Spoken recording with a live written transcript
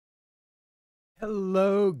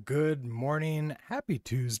Hello, good morning, happy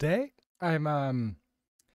Tuesday. I am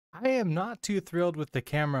not too thrilled with the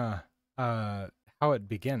camera how it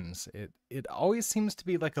begins. It always seems to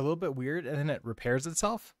be like a little bit weird and then it repairs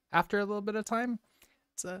itself after a little bit of time.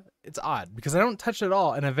 It's odd because I don't touch it at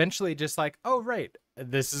all and eventually just like, "Oh right,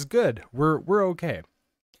 this is good. We're okay."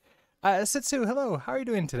 Sitsu, hello. How are you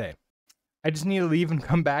doing today? I just need to leave and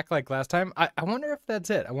come back like last time. I wonder if that's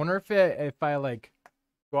it. I wonder if I like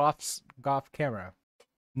go off camera.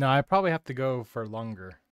 No, I probably have to go for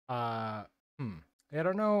longer. Uh, hmm. I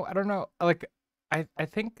don't know. I don't know. Like, I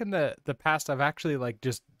think in the past I've actually like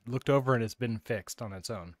just looked over and it's been fixed on its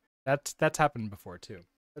own. That's happened before too.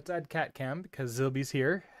 Let's add cat cam because Zilby's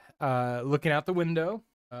here, looking out the window.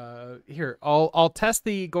 Here I'll test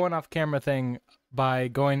the going off camera thing by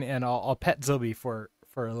going and I'll pet Zilby for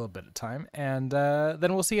a little bit of time and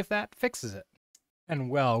then we'll see if that fixes it. And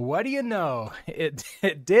well, what do you know? It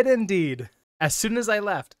did indeed. As soon as I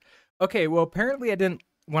left. Okay, well apparently I didn't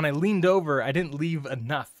when I leaned over, I didn't leave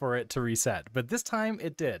enough for it to reset, but this time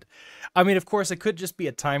it did. I mean, of course it could just be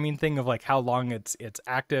a timing thing of like how long it's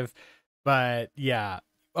active, but yeah.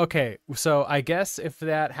 Okay, so I guess if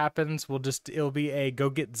that happens, it'll be a go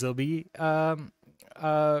get Zilby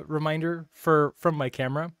reminder from my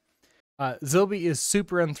camera. Zilby is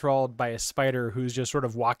super enthralled by a spider who's just sort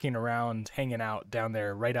of walking around, hanging out down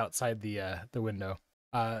there, right outside the window.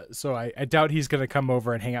 So I doubt he's gonna come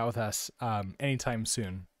over and hang out with us anytime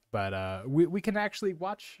soon. But we can actually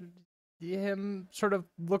watch him sort of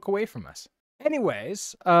look away from us.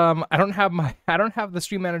 Anyways, I don't have the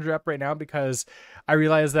stream manager up right now because I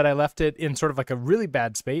realized that I left it in sort of like a really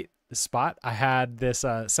bad spot. I had this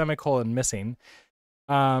semicolon missing.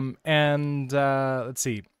 And let's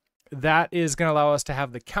see. That is going to allow us to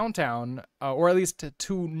have the countdown, or at least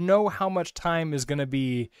to know how much time is going to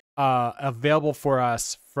be available for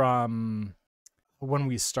us from when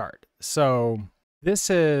we start. So this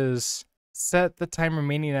is set the time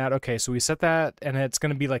remaining at, okay, so we set that and it's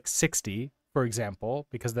going to be like 60, for example,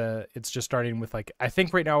 because it's just starting with like, I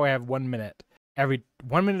think right now I have 1 minute, every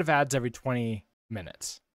 1 minute of ads every 20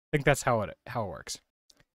 minutes. I think that's how it works.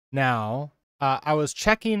 Now, I was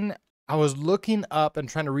looking up and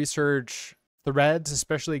trying to research threads,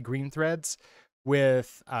 especially green threads,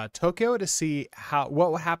 with Tokyo to see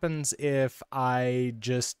what happens if I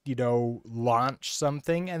just launch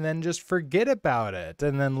something and then just forget about it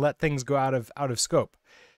and then let things go out of scope.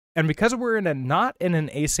 And because we're not in an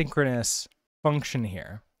asynchronous function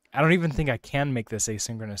here, I don't even think I can make this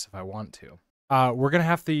asynchronous if I want to. We're gonna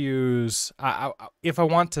have to use if I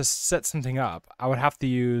want to set something up, I would have to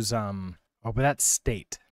use but that's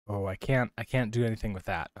state. Oh, I can't do anything with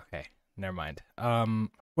that. Okay, never mind.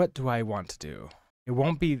 What do I want to do? It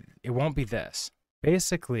won't be this.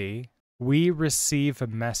 Basically, we receive a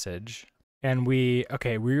message and we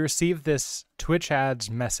receive this Twitch ads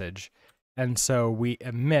message, and so we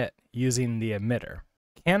emit using the emitter.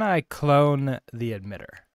 Can I clone the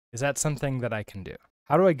emitter? Is that something that I can do?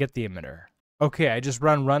 How do I get the emitter? Okay, I just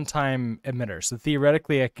run runtime emitter. So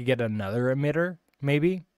theoretically I could get another emitter,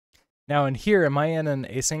 maybe. Now in here, am I in an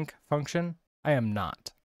async function? I am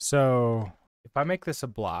not. So if I make this a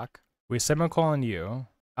block, we semicolon u,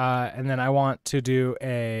 and then I want to do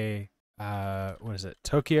a, what is it?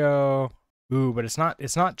 Tokyo, but it's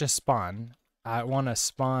not just spawn. I want to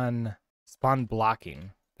spawn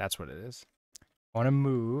blocking. That's what it is. I want to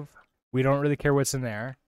move. We don't really care what's in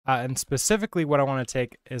there. And specifically what I want to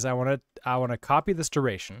take is I want to copy this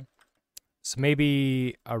duration. So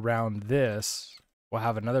maybe around this, we'll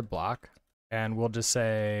have another block, and we'll just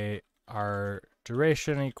say our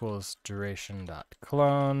duration equals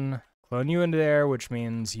duration.clone. Clone you into there, which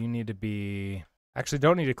means you need to be... Actually,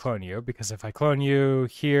 don't need to clone you, because if I clone you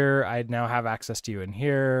here, I'd now have access to you in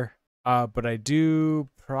here. But I do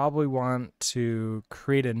probably want to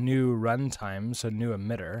create a new runtime, so new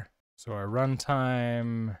emitter. So our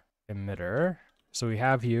runtime emitter. So we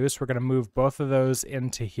have you, so we're going to move both of those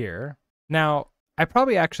into here. Now, I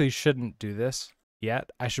probably actually shouldn't do this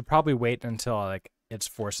yet. I should probably wait until like it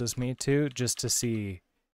forces me to, just to see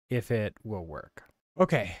if it will work.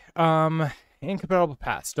 Okay, incompatible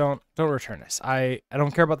paths. Don't return this. I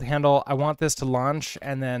don't care about the handle. I want this to launch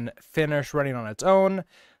and then finish running on its own.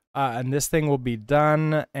 And this thing will be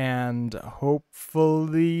done, and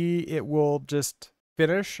hopefully it will just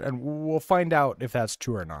finish, and we'll find out if that's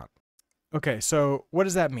true or not. Okay, so what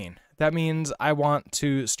does that mean? That means I want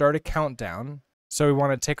to start a countdown. So we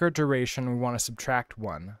want to take our duration, we want to subtract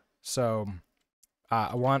 1. So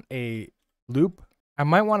I want a loop. I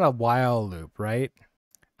might want a while loop, right?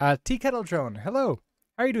 Tea Kettle Drone, hello.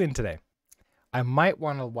 How are you doing today? I might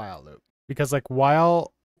want a while loop because like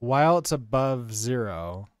while while it's above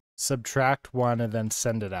 0, subtract 1 and then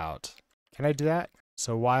send it out. Can I do that?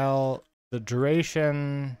 So while the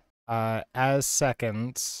duration as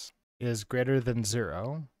seconds is greater than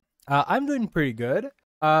 0, I'm doing pretty good.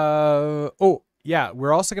 Oh, yeah,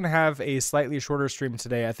 we're also going to have a slightly shorter stream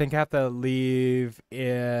today. I think I have to leave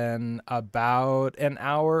in about an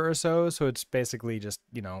hour or so. So it's basically just,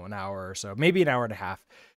 an hour or so, maybe an hour and a half.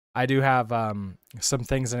 I do have some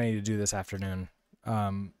things I need to do this afternoon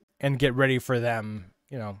and get ready for them,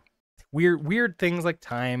 weird things like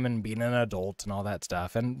time and being an adult and all that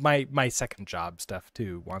stuff. And my second job stuff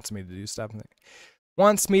too wants me to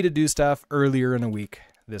do stuff earlier in the week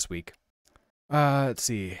this week. Let's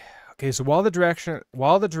see. Okay, so while the duration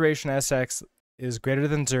sx is greater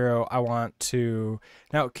than 0, I want to...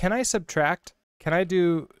 Now, can I subtract? Can I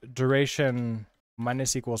do duration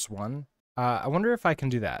minus equals 1? I wonder if I can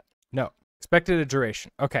do that. No. Expected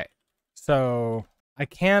duration. Okay, so I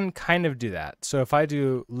can kind of do that. So if I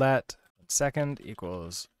do let second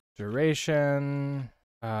equals duration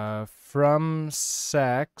from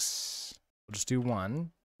sex, we'll just do 1.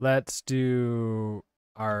 Let's do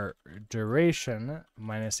our duration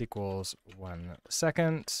minus equals 1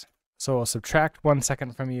 second. So we'll subtract 1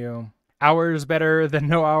 second from you. Hours better than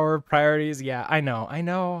no hour. Priorities. Yeah, I know.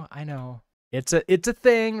 It's a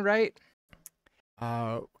thing, right?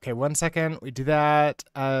 Okay, 1 second. We do that.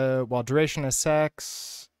 While duration is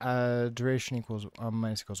sex, duration equals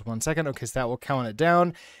minus equals 1 second. Okay, so that will count it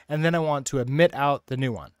down. And then I want to emit out the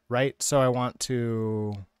new one, right? So I want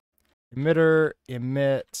to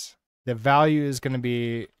emit. The value is going to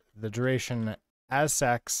be the duration as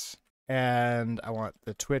sex, and I want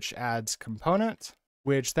the Twitch ads component,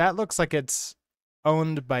 which that looks like it's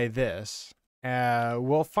owned by this.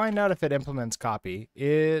 We'll find out if it implements copy.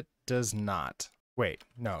 It does not. Wait,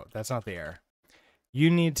 no, that's not the error. You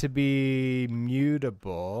need to be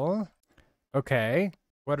mutable. Okay,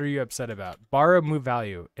 what are you upset about? Borrow move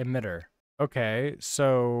value, emitter. Okay,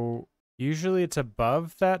 so usually it's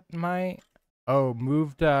above that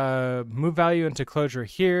move value into closure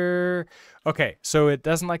here. Okay, so it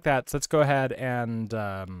doesn't like that. So let's go ahead and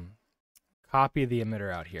copy the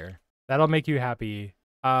emitter out here. That'll make you happy.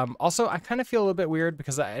 Also, I kind of feel a little bit weird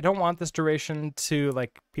because I don't want this duration to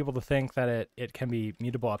people to think that it can be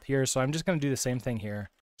mutable up here. So I'm just going to do the same thing here.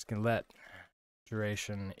 Just going to let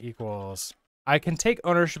duration equals. I can take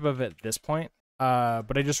ownership of it at this point,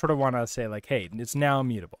 but I just sort of want to say hey, it's now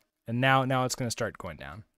mutable, and now it's going to start going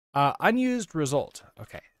down. Unused result.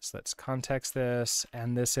 Okay, so let's context this,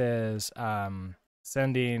 and this is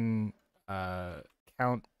sending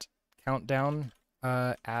countdown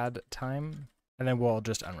add time, and then we'll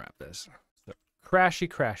just unwrap this. So,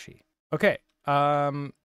 crashy. Okay, I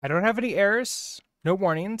don't have any errors, no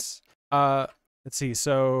warnings. Let's see,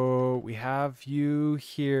 so we have you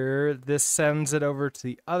here. This sends it over to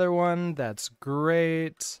the other one. That's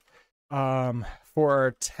great. For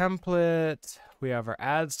our template, we have our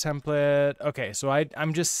ads template. Okay, so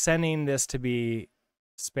I'm just sending this to be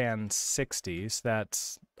span 60, so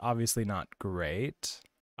that's obviously not great.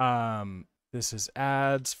 This is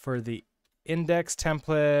ads for the index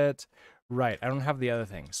template. Right, I don't have the other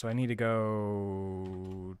thing, so I need to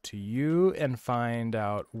go to you and find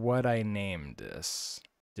out what I named this.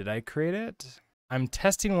 Did I create it? I'm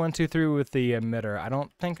testing 1, 2, 3 with the emitter. I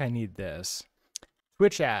don't think I need this.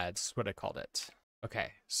 Twitch ads is what I called it.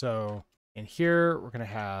 Okay, so in here we're gonna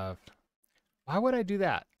have, why would I do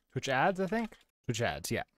that? Twitch ads, I think? Twitch ads,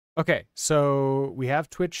 yeah. Okay, so we have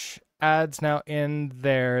Twitch ads now in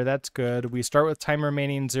there. That's good. We start with time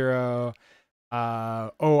remaining 0.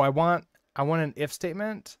 Oh, I want an if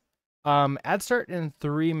statement. Ad start in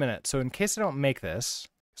 3 minutes. So in case I don't make this,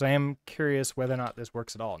 because I am curious whether or not this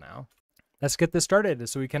works at all now, let's get this started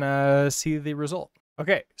so we can see the result.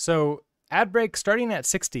 Okay, so ad break starting at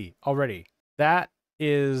 60 already. That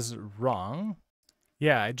is wrong.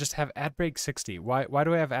 Yeah, I just have ad break 60. Why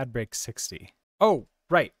do I have ad break 60? Oh,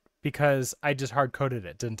 right, because I just hard coded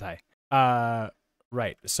it, didn't I?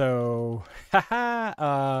 Right. So,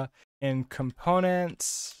 in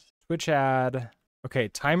components, Twitch ad. Okay,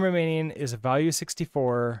 time remaining is a value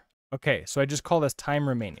 64. Okay, so I just call this time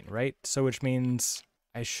remaining, right? So which means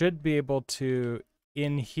I should be able to,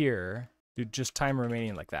 in here, do just time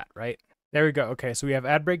remaining like that, right? There we go. Okay, so we have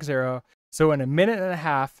ad break 0. So in a minute and a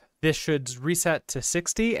half, this should reset to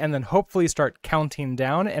 60 and then hopefully start counting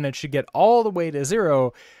down, and it should get all the way to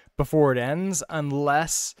 0 before it ends,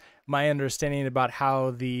 unless my understanding about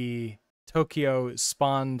how the Tokyo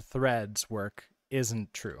spawned threads work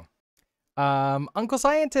isn't true. Uncle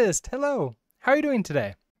Scientist, hello. How are you doing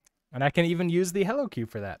today? And I can even use the hello cue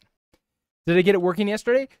for that. Did I get it working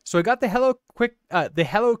yesterday? So I got the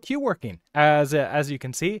Hello Q working, as you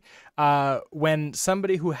can see. When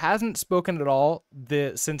somebody who hasn't spoken at all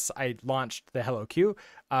since I launched the Hello Q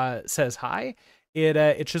says hi,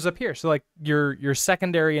 it shows up here. So like your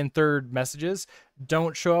secondary and third messages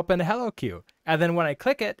don't show up in the Hello Q, and then when I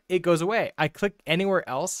click it, it goes away. I click anywhere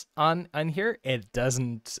else on here, it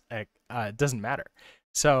doesn't matter.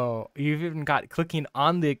 So you've even got clicking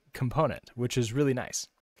on the component, which is really nice.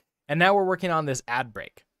 And now we're working on this ad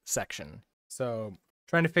break section. So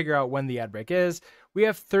trying to figure out when the ad break is. We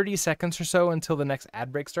have 30 seconds or so until the next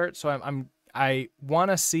ad break starts. So I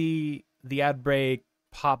want to see the ad break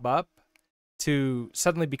pop up to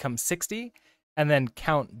suddenly become 60 and then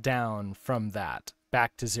count down from that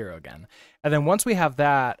back to 0 again. And then once we have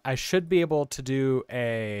that, I should be able to do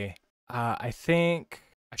I think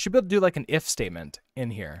I should be able to do like an if statement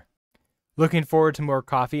in here. Looking forward to more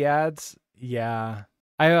coffee ads. Yeah.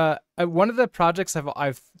 One of the projects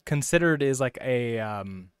I've considered is like a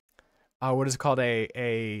what is it called,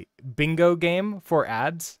 a bingo game for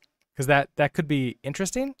ads, because that could be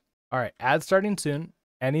interesting. All right, ads starting soon,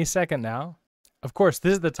 any second now. Of course,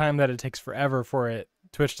 this is the time that it takes forever for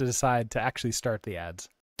Twitch to decide to actually start the ads.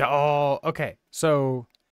 Oh, okay. So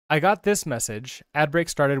I got this message. Ad break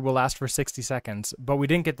started, will last for 60 seconds, but we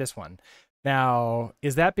didn't get this one. Now,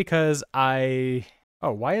 is that because why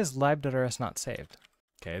is live.rs not saved?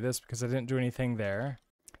 Okay, this because I didn't do anything there.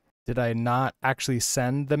 Did I not actually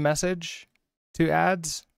send the message to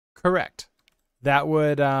ads? Correct. That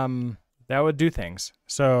would do things.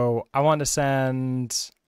 So I want to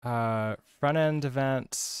send front end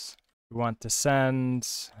events. We want to send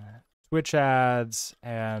Twitch ads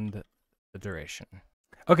and the duration.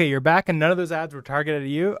 Okay, you're back and none of those ads were targeted at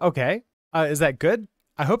you. Okay, is that good?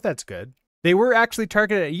 I hope that's good. They were actually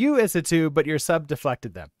targeted at you, Isitu, but your sub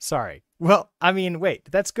deflected them. Sorry. Well, I mean, wait,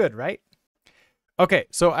 that's good, right? Okay,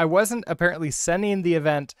 so I wasn't apparently sending the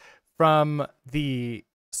event from the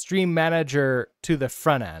stream manager to the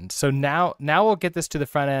front end. So now we'll get this to the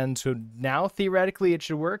front end. So now theoretically it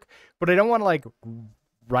should work, but I don't want to like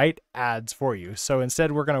write ads for you. So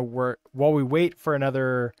instead we're going to work while we wait for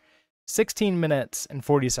another 16 minutes and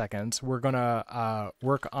 40 seconds. We're going to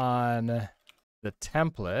work on the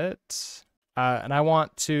template. And I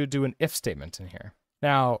want to do an if statement in here.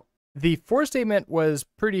 Now, the for statement was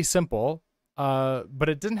pretty simple, but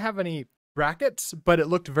it didn't have any brackets, but it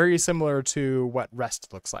looked very similar to what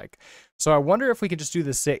REST looks like. So I wonder if we could just do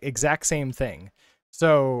the exact same thing.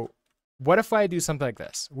 So what if I do something like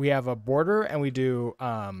this? We have a border and we do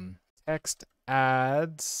text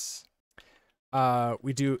ads.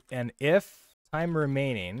 We do an if time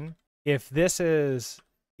remaining. If this is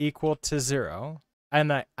equal to 0,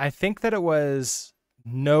 and I think that it was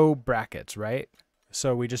no brackets, right?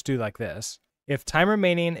 So we just do like this. If time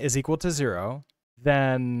remaining is equal to 0,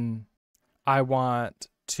 then I want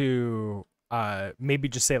to maybe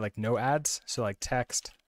just say like no ads. So like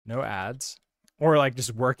text, no ads, or like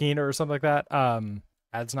just working or something like that.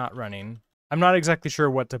 Ads not running. I'm not exactly sure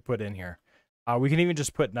what to put in here. We can even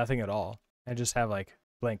just put nothing at all and just have like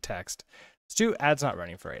blank text. Let's do ads not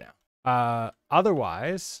running for right now.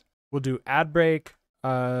 Otherwise, we'll do ad break,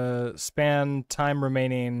 span time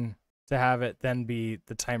remaining to have it then be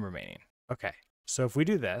the time remaining. Okay, so if we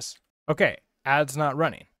do this, okay, ads not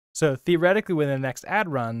running. So theoretically, when the next ad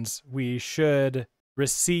runs, we should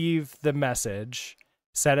receive the message,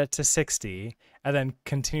 set it to 60, and then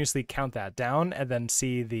continuously count that down and then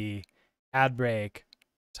see the ad break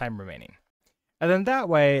time remaining. And then that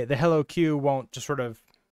way, the hello Q won't just sort of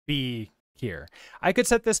be here. I could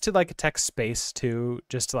set this to like a text space too,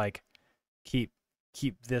 just to like keep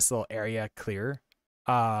this little area clear.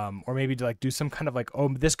 Or maybe to like do some kind of like,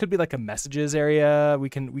 this could be like a messages area.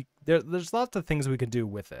 There's lots of things we could do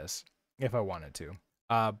with this if I wanted to.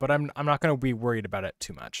 But I'm not going to be worried about it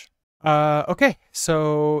too much. Okay,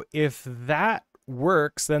 so if that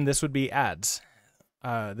works, then this would be ads.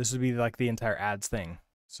 This would be like the entire ads thing.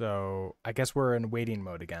 So I guess we're in waiting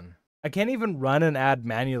mode again. I can't even run an ad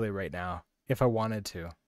manually right now if I wanted to.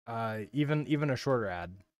 Even a shorter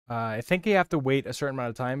ad. I think you have to wait a certain amount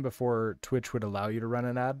of time before Twitch would allow you to run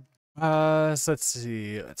an ad. So let's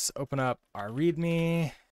see. Let's open up our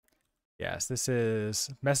README. Yes, this is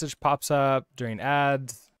message pops up during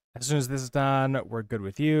ads. As soon as this is done, we're good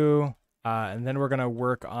with you. And then we're going to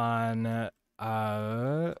work on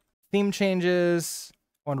theme changes.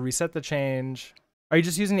 I want to reset the change. Are you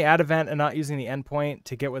just using the ad event and not using the endpoint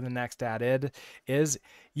to get what the next ad is?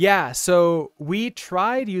 Yeah, so we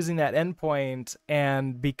tried using that endpoint,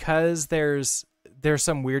 and because there's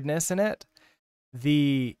some weirdness in it,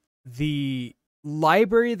 the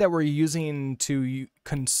library that we're using to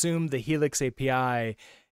consume the Helix API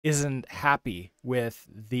isn't happy with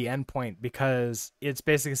the endpoint because it's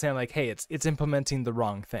basically saying like, hey, it's implementing the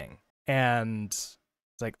wrong thing. And it's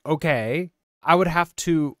like, okay, I would have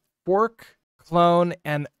to fork, clone,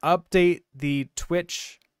 and update the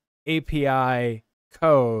Twitch API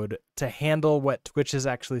code to handle what Twitch is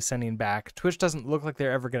actually sending back. Twitch doesn't look like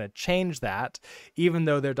they're ever going to change that, even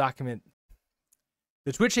though their document,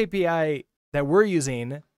 the Twitch API that we're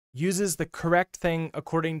using uses the correct thing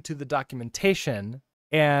according to the documentation.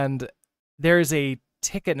 And there's a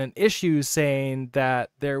ticket and an issue saying that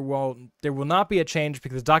there will not be a change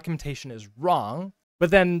because documentation is wrong. But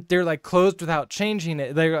then they're like closed without changing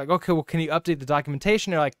it. They're like, okay, well, can you update the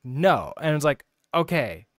documentation? They're like, no. And it's like,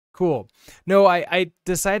 okay, cool. No, I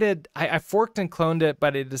decided, I forked and cloned it,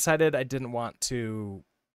 but I decided I didn't want to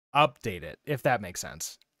update it, if that makes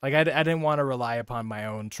sense. Like I didn't want to rely upon my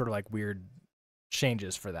own sort of like weird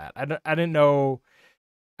changes for that. I didn't know.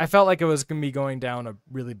 I felt like it was going to be going down a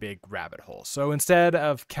really big rabbit hole. So instead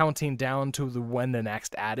of counting down to when the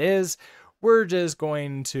next ad is, we're just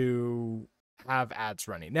going to have ads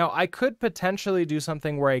running. Now, I could potentially do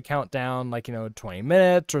something where I count down like, 20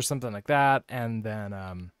 minutes or something like that. And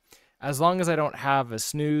then as long as I don't have a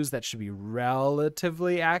snooze, that should be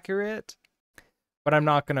relatively accurate. But I'm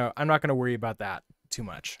not going to worry about that too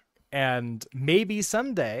much. And maybe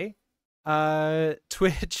someday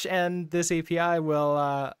Twitch and this API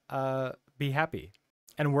will be happy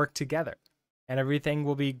and work together and everything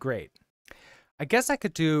will be great. I guess I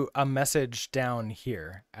could do a message down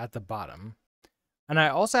here at the bottom. And I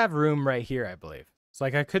also have room right here, I believe. So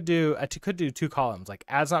like I could do 2 columns, like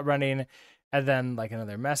ads not running and then like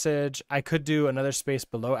another message. I could do another space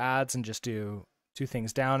below ads and just do 2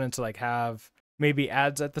 things down and to like have maybe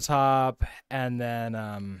ads at the top and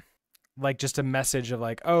then like just a message of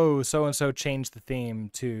like, oh, so-and-so changed the theme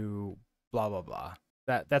to blah, blah, blah.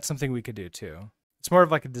 That's something we could do too. It's more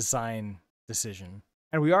of like a design decision.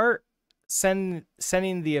 And we are sending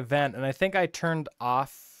the event. And I think I turned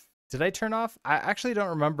off. Did I turn off? I actually don't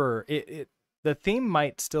remember. The theme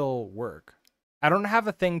might still work. I don't have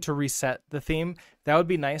a thing to reset the theme. That would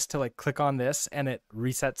be nice to like click on this and it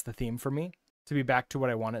resets the theme for me to be back to what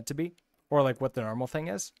I want it to be or like what the normal thing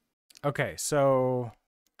is. Okay, so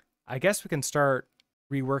I guess we can start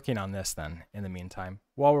reworking on this then in the meantime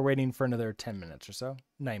while we're waiting for another 10 minutes or so,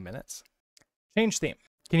 9 minutes. Change theme.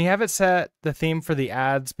 Can you have it set the theme for the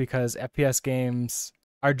ads because FPS games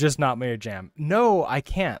are just not my jam? No, I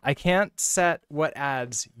can't. I can't set what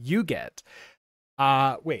ads you get.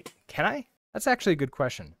 Wait, can I? That's actually a good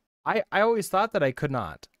question. I always thought that I could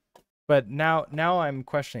not, but now I'm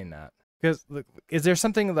questioning that because is there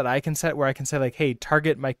something that I can set where I can say like, hey,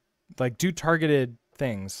 target my, like do targeted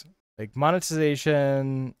things like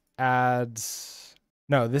monetization, ads.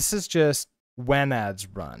 No, this is just when ads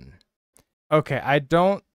run. Okay,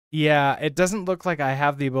 yeah, it doesn't look like I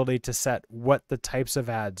have the ability to set what the types of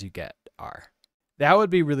ads you get are. That would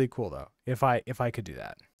be really cool though, if I could do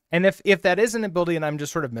that. And if that is an ability and I'm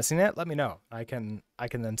just sort of missing it, let me know. I can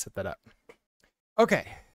then set that up. Okay,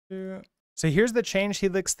 so here's the change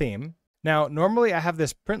Helix theme. Now, normally I have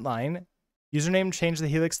this print line, username change the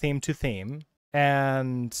Helix theme to theme,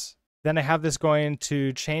 and then I have this going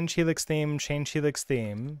to change Helix theme, change Helix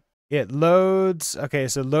theme. It loads, okay,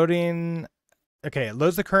 so loading, okay, it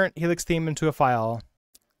loads the current Helix theme into a file,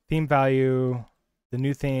 theme value, the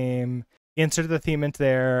new theme, insert the theme into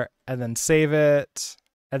there, and then save it,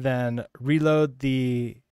 and then reload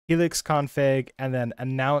the Helix config, and then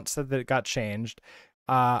announce that it got changed.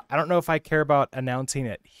 I don't know if I care about announcing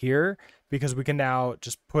it here, because we can now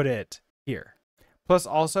just put it here. Plus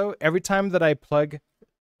also, every time that I plug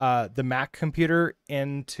the Mac computer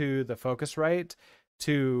into the Focusrite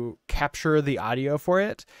to capture the audio for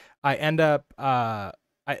it, I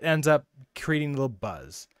ends up creating a little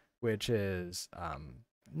buzz, which is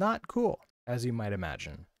not cool, as you might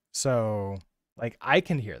imagine. So like I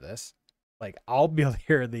can hear this, like I'll be able to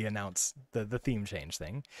hear the theme change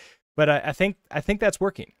thing, but I think that's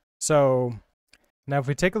working. So now if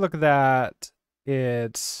we take a look at that,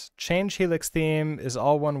 it's change Helix theme is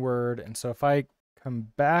all one word. And so if I come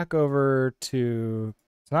back over to,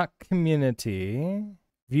 it's not community,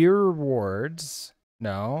 view rewards.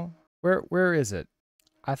 No, where is it?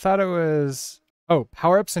 I thought it was, oh,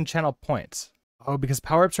 power-ups and channel points. Oh, because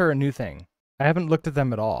power-ups are a new thing. I haven't looked at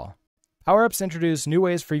them at all. Power-ups introduce new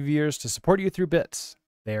ways for viewers to support you through bits.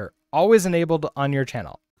 They're always enabled on your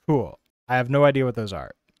channel. Cool. I have no idea what those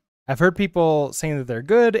are. I've heard people saying that they're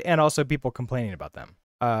good and also people complaining about them.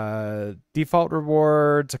 Default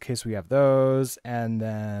rewards. Okay, so we have those. And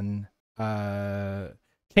then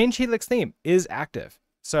change helix theme is active.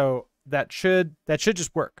 So that should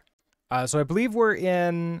just work. So I believe we're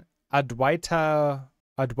in Adwaita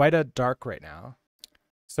Dark right now.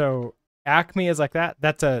 So Acme is like that.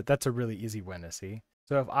 That's a really easy win to see.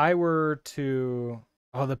 So if I were to,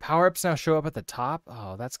 oh, the power-ups now show up at the top.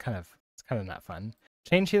 Oh, it's kind of not fun.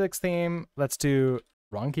 Change helix theme. Let's do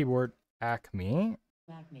wrong keyboard. Acme.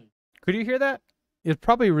 Could you hear that? It's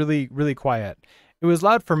probably really, really quiet. It was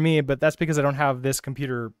loud for me, but that's because I don't have this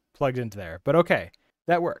computer plugged into there. But okay,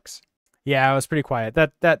 that works. Yeah, it was pretty quiet.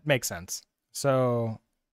 That makes sense. So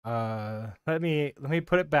let me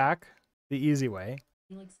put it back the easy way.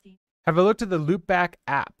 Have a look at the Loopback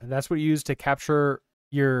app. That's what you use to capture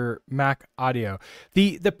your Mac audio.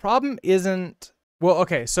 The problem isn't, well,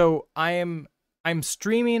 okay, so I'm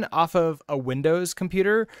streaming off of a Windows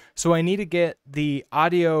computer, so I need to get the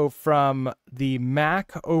audio from the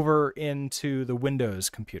Mac over into the Windows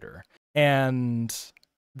computer. And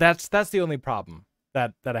that's the only problem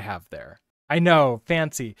that I have there. I know,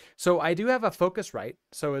 fancy. So I do have a Focusrite.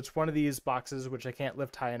 So it's one of these boxes which I can't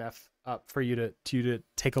lift high enough up for you to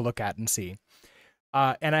take a look at and see.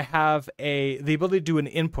 And I have the ability to do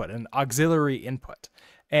an auxiliary input.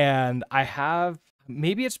 And I have,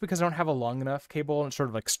 maybe it's because I don't have a long enough cable and it sort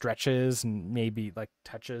of like stretches and maybe like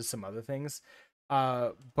touches some other things.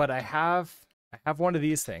 But I have one of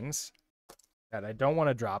these things that I don't want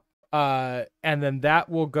to drop. And then that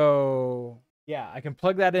will go, yeah, I can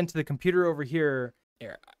plug that into the computer over here.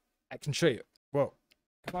 Here, I can show you. Whoa,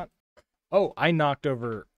 come on. Oh, I knocked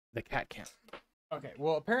over the cat cam. Okay,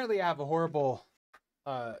 well, apparently I have a horrible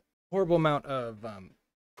amount of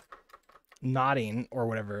knotting or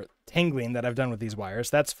whatever, tangling that I've done with these wires.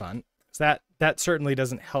 That's fun. So that certainly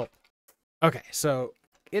doesn't help. Okay, so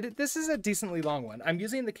this is a decently long one. I'm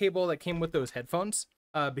using the cable that came with those headphones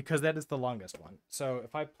because that is the longest one. So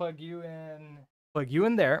if I plug you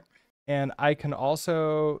in there, and I can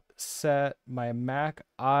also set my Mac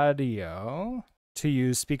audio to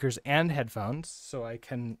use speakers and headphones, so I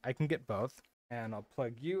can get both. And I'll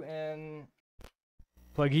plug you in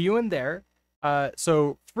there.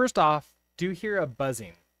 So first off, do you hear a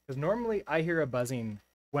buzzing? Because normally I hear a buzzing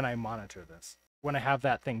when I monitor this, when I have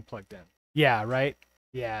that thing plugged in. Yeah, right?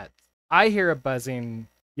 Yeah. I hear a buzzing.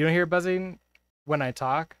 You don't hear a buzzing when I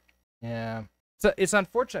talk? Yeah. So it's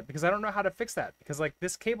unfortunate because I don't know how to fix that, because like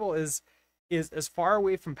this cable is as far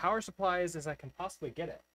away from power supplies as I can possibly get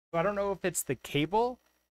it. So I don't know if it's the cable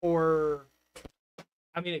or,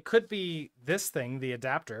 I mean, it could be this thing, the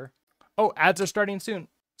adapter. Oh, ads are starting soon.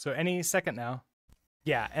 So any second now.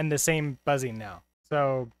 Yeah, and the same buzzing now.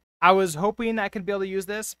 So I was hoping I could be able to use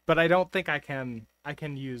this, but I don't think I can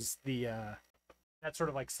use the that sort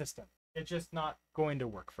of like system. It's just not going to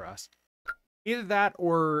work for us. Either that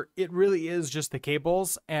or it really is just the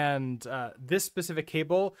cables, and this specific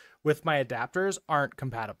cable with my adapters aren't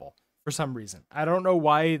compatible for some reason. I don't know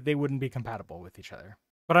why they wouldn't be compatible with each other.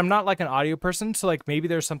 But I'm not like an audio person, so like maybe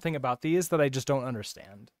there's something about these that I just don't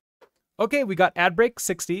understand. Okay, we got ad break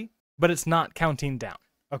 60, but it's not counting down.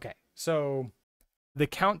 Okay, so the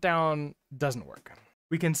countdown doesn't work.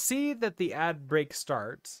 We can see that the ad break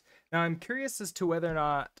starts. Now I'm curious as to whether or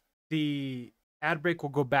not the ad break will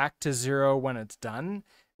go back to 0 when it's done,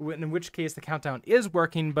 in which case the countdown is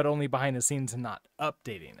working, but only behind the scenes and not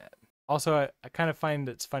updating it. Also, I kind of find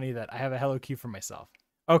it's funny that I have a hello cue for myself.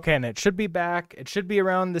 Okay, and it should be back. It should be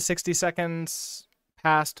around the 60 seconds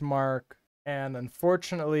past mark, and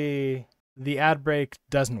unfortunately, the ad break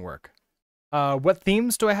doesn't work. What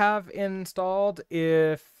themes do I have installed?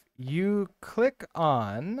 If you click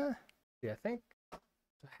on, I think, do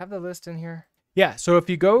I have the list in here? Yeah, so if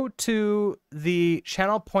you go to the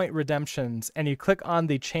channel point redemptions and you click on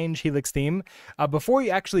the change helix theme, before you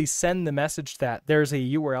actually send the message to that, there's a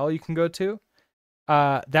URL you can go to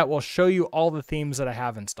that will show you all the themes that I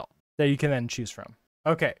have installed that you can then choose from.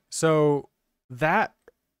 Okay, so that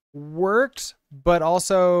worked, but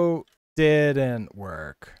also didn't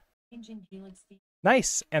work.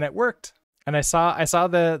 Nice, and it worked. And I saw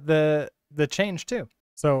the change too.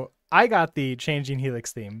 So I got the changing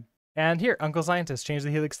helix theme. And here, Uncle Scientist changed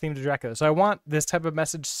the helix theme to Dracula. So I want this type of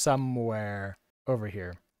message somewhere over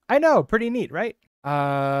here. I know, pretty neat, right?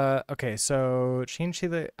 Okay, so change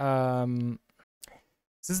helix.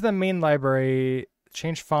 This is the main library.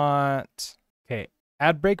 Change font. Okay,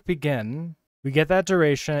 ad break begin. We get that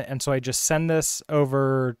duration, and so I just send this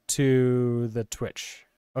over to the Twitch.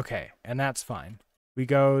 Okay, and that's fine. We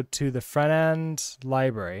go to the front end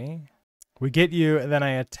library. We get you, and then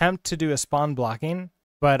I attempt to do a spawn blocking,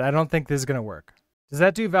 but I don't think this is going to work. Does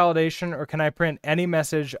that do validation, or can I print any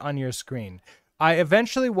message on your screen? I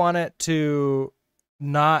eventually want it to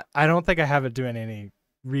not, I don't think I have it doing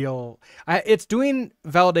real. It's doing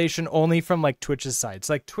validation only from like Twitch's side.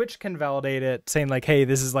 So like Twitch can validate it, saying like, hey,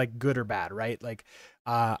 this is like good or bad, right? Like,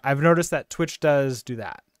 I've noticed that Twitch does do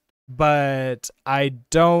that, but I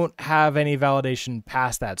don't have any validation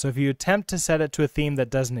past that. So if you attempt to set it to a theme that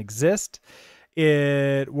doesn't exist,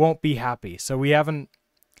 it won't be happy. So we haven't.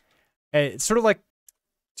 It's sort of like,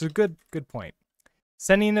 it's a good point.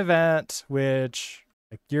 Sending an event, which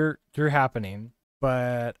like you're happening,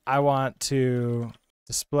 but I want to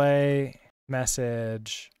display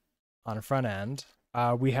message on a front end.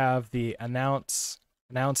 We have the announce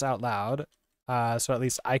out loud, so at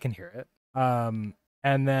least I can hear it.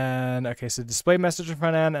 And then, okay, so display message on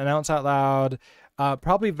front end, announce out loud,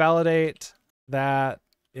 probably validate that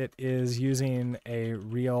it is using a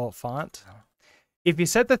real font. If you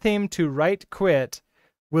set the theme to write quit,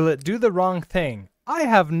 will it do the wrong thing? I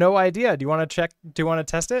have no idea. Do you want to check? Do you want to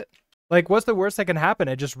test it? Like, what's the worst that can happen?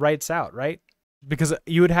 It just writes out, right? Because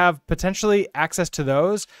you would have potentially access to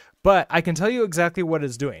those, but I can tell you exactly what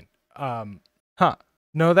it's doing.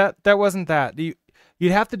 No, that wasn't that.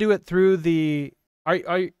 You'd have to do it through the.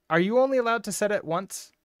 Are you only allowed to set it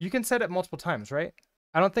once? You can set it multiple times, right?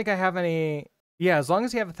 I don't think I have any. Yeah, as long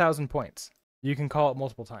as you have 1,000 points, you can call it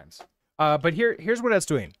multiple times. But here's what it's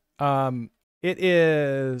doing. It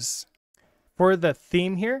is for the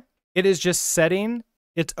theme here. It is just setting.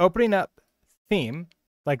 It's opening up theme,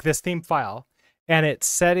 like this theme file, and it's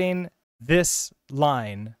setting this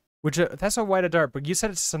line, which that's a white dart, but you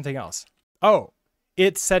set it to something else. Oh,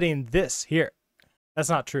 it's setting this here. That's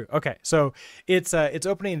not true. Okay, so it's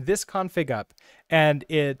opening this config up, and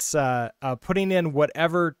it's putting in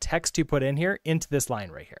whatever text you put in here into this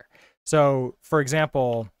line right here. So, for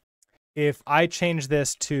example, if I change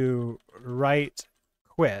this to write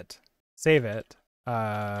quit, save it,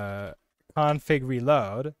 config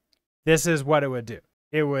reload, this is what it would do.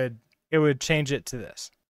 It would change it to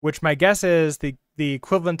this, which my guess is the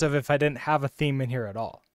equivalent of if I didn't have a theme in here at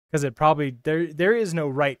all, because it probably there is no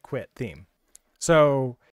write quit theme.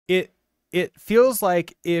 So it feels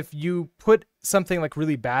like if you put something like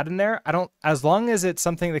really bad in there, as long as it's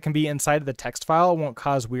something that can be inside of the text file, won't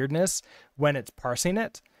cause weirdness when it's parsing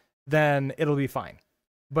it, then it'll be fine.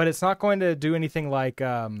 But it's not going to do anything like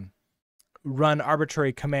run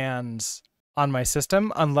arbitrary commands on my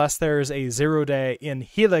system unless there's a 0-day in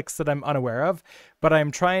Helix that I'm unaware of. But I'm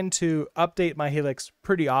trying to update my Helix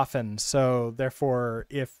pretty often, so therefore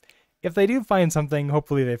if they do find something,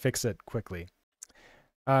 hopefully they fix it quickly.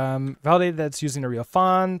 Validate that it's using a real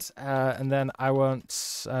font, and then I want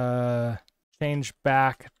change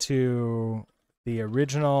back to the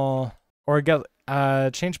original, or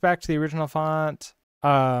change back to the original font.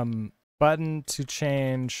 Button to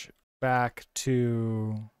change back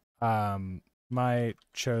to my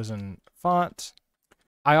chosen font.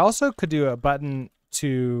 I also could do a button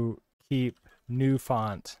to keep new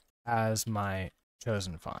font as my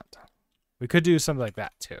chosen font. We could do something like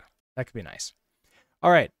that too. That could be nice. All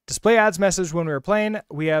right, display ads message when we were playing.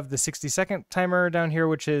 We have the 60-second timer down here,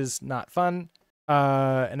 which is not fun.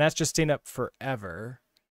 And that's just staying up forever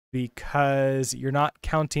because you're not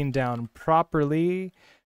counting down properly.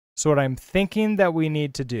 So what I'm thinking that we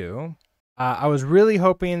need to do, I was really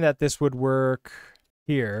hoping that this would work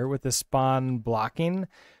here with the spawn blocking,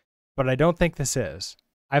 but I don't think this is.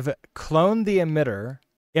 I've cloned the emitter.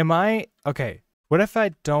 Okay, what if I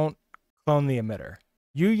don't clone the emitter?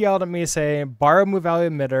 You yelled at me saying, borrow move value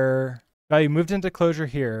emitter, value moved into closure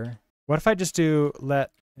here. What if I just do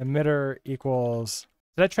let emitter equals,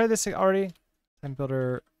 did I try this already? Time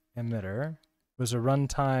builder emitter was a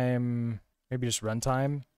runtime, maybe just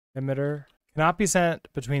runtime emitter. Cannot be sent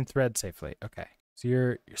between threads safely. Okay, so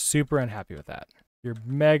you're super unhappy with that. You're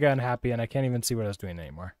mega unhappy, and I can't even see what I was doing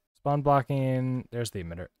anymore. Spawn blocking, there's the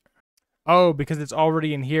emitter. Oh, because it's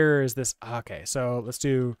already in here is this, okay, so let's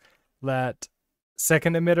do let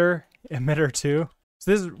second emitter 2.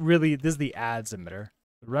 So this is the ads emitter.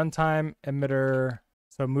 The runtime emitter.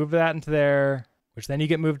 So move that into there, which then you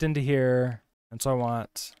get moved into here. And so I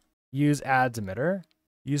want use ads emitter,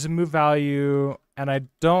 use a move value, and I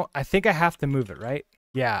think I have to move it, right?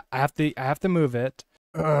 Yeah, I have to move it.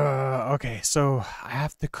 Okay, so I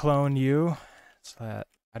have to clone you. So that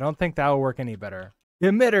I don't think that will work any better.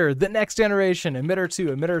 Emitter, the next generation, emitter 2,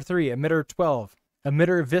 emitter 3, emitter 12,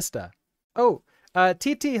 emitter Vista. Oh,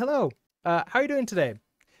 TT, hello. How are you doing today?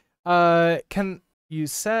 Can you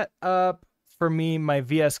set up for me my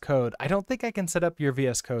VS Code? I don't think I can set up your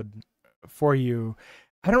VS Code for you.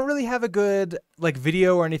 I don't really have a good like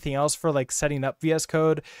video or anything else for like setting up VS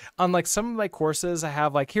Code. On like some of my courses, I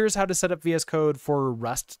have like, here's how to set up VS Code for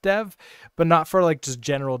Rust dev, but not for like just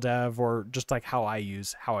general dev or just like how I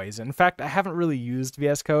use it. In fact, I haven't really used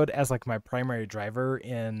VS Code as like my primary driver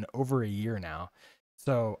in over a year now.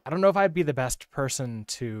 So I don't know if I'd be the best person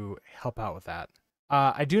to help out with that.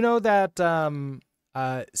 I do know that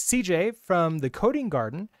CJ from the Coding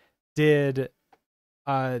Garden did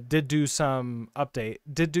do some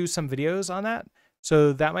videos on that.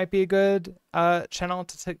 So that might be a good channel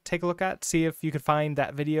to take a look at, see if you could find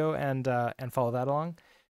that video and follow that along.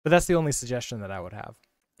 But that's the only suggestion that I would have.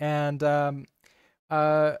 And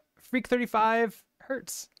Freak35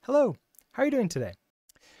 Hertz, hello, how are you doing today?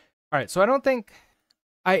 All right, so I don't think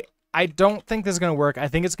this is going to work. I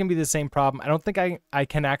think it's going to be the same problem. I don't think I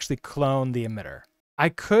can actually clone the emitter. I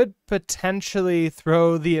could potentially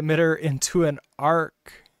throw the emitter into an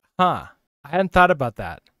arc. I hadn't thought about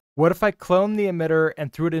that. What if I clone the emitter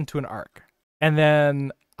and threw it into an arc? And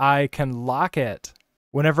then I can lock it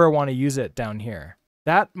whenever I want to use it down here.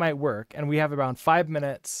 That might work. And we have around 5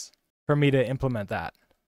 minutes for me to implement that.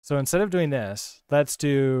 So instead of doing this, let's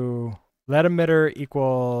do let emitter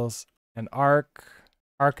equals an arc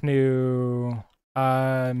new,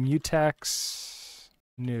 mutex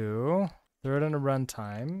new. Throw it in a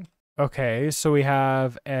runtime. Okay, so we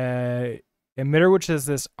have a emitter, which is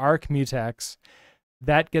this arc mutex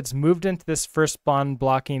that gets moved into this first spawn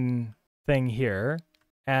blocking thing here.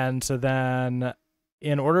 And so then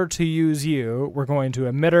in order to use you, we're going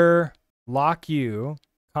to emitter lock you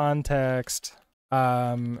context.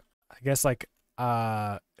 I guess like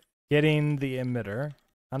getting the emitter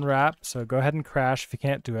unwrap. So go ahead and crash if you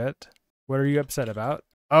can't do it. What are you upset about?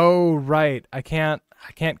 Oh, right. I can't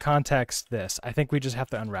context this. I think we just have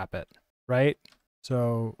to unwrap it, right?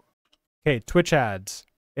 So, okay, Twitch ads,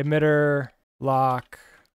 emitter, lock,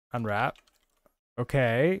 unwrap.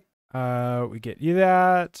 Okay, we get you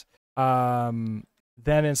that. Then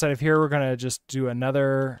inside of here, we're gonna just do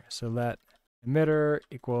another. So let emitter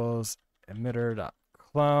equals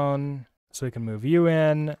emitter.clone. So we can move you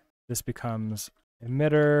in. This becomes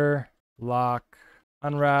emitter, lock,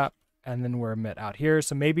 unwrap. And then we're emit out here.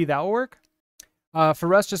 So maybe that will work. For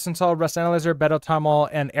Rust, just install Rust Analyzer, Betotoml,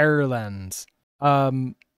 and Error Lens.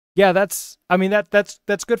 Yeah, that's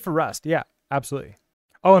good for Rust. Yeah, absolutely.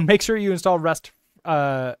 Oh, and make sure you install Rust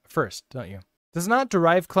first, don't you? Does not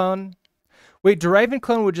derive clone? Wait, derive and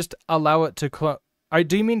clone would just allow it to clone.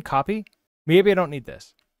 Do you mean copy? Maybe I don't need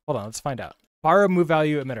this. Hold on, let's find out. Borrow move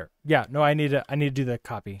value emitter. Yeah, no, I need to do the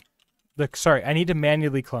copy. I need to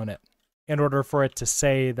manually clone it in order for it to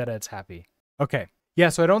say that it's happy. Okay. Yeah,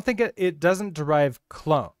 so I don't think it doesn't derive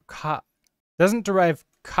doesn't derive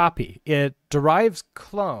copy. It derives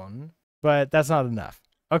clone, but that's not enough.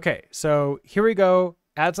 Okay, so here we go.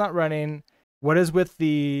 Ad's not running. What is with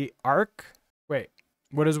the arc? Wait,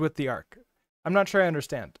 what is with the arc? I'm not sure I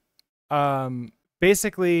understand.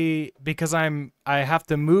 Basically, because I have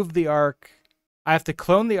to move the arc, I have to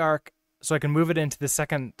clone the arc so I can move it into the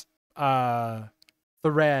second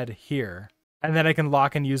thread here, and then I can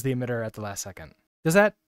lock and use the emitter at the last second. Does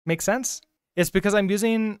that make sense? It's because I'm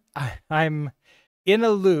in a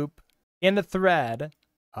loop in a thread.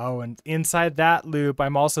 Oh, and inside that loop,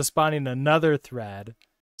 I'm also spawning another thread.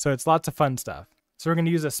 So it's lots of fun stuff. So we're going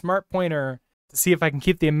to use a smart pointer to see if I can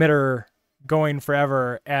keep the emitter going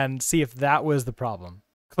forever and see if that was the problem.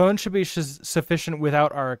 Clone should be sufficient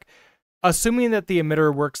without arc, assuming that the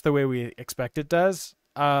emitter works the way we expect it does.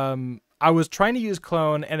 I was trying to use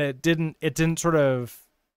clone and it didn't sort of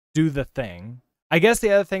do the thing. I guess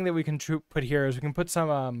the other thing that we can put here is we can put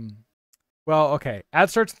some, well, okay, ad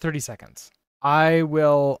starts in 30 seconds. I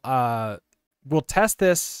will, we'll test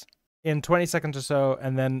this in 20 seconds or so,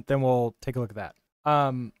 and then we'll take a look at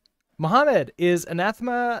that. Mohammed, is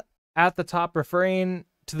anathema at the top referring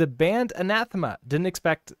to the band Anathema? Didn't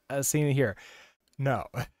expect seeing it here. No.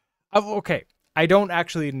 Okay. I don't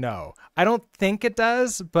actually know. I don't think it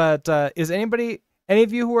does, but is any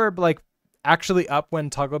of you who are like actually up when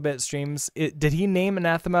Togglebit streams, did he name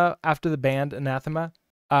Anathema after the band Anathema?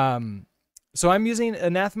 So I'm using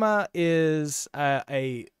Anathema is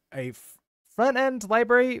a front end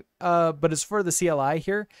library, but it's for the CLI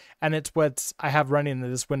here, and it's what I have running in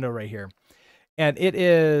this window right here. And it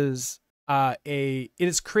is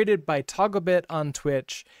created by Togglebit on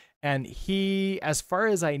Twitch, and he, as far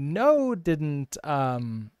as I know, didn't I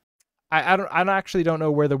actually don't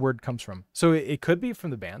know where the word comes from. So it could be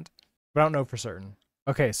from the band, but I don't know for certain.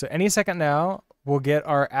 Okay, so any second now we'll get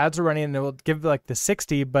our ads are running and it will give like the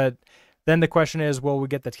 60, but then the question is, will we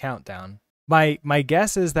get the countdown? My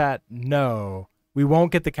guess is that no, we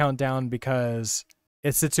won't get the countdown because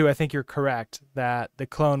Isitsu, I think you're correct that the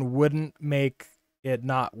clone wouldn't make it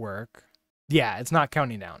not work. Yeah, it's not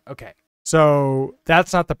counting down. Okay. So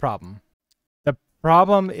that's not the problem. The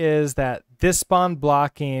problem is that this spawn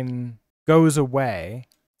blocking goes away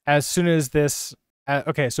as soon as this...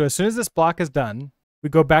 okay, so as soon as this block is done, we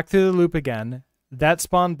go back through the loop again. That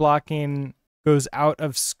spawn blocking goes out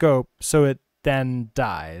of scope, so it then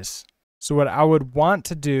dies. So what I would want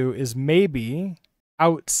to do is maybe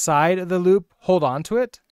outside of the loop, hold on to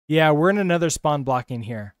it. Yeah, we're in another spawn blocking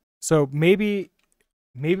here. So maybe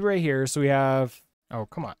right here. So we have, oh,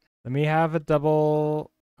 come on. Let me have a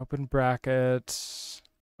double open bracket,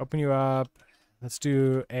 open you up. Let's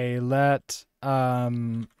do a let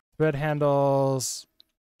thread handles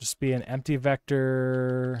just be an empty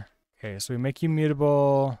vector. Okay, so we make you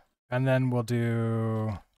mutable, and then we'll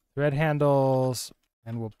do thread handles,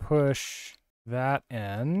 and we'll push that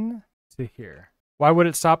in to here. Why would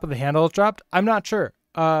it stop with the handle dropped? I'm not sure.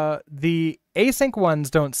 The async ones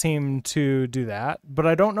don't seem to do that, but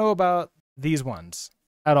I don't know about these ones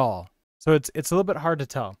at all. So it's a little bit hard to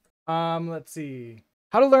tell. Let's see.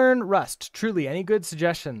 How to learn Rust. Truly, any good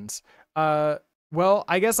suggestions? Well,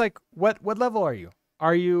 I guess like what level are you?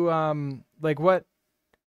 Are you like what?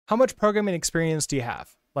 How much programming experience do you have?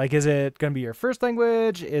 Like, is it going to be your first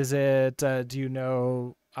language? Is it, do you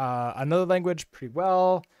know another language pretty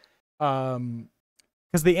well?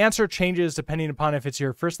 Because the answer changes depending upon if it's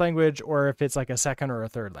your first language or if it's like a second or a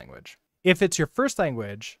third language. If it's your first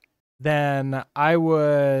language, then I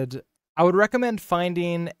would recommend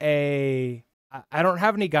finding I don't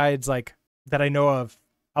have any guides like that I know of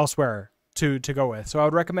elsewhere to go with. So I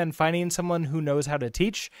would recommend finding someone who knows how to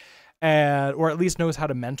teach, or at least knows how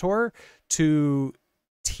to mentor to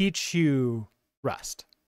teach you Rust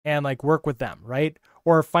and like work with them, right?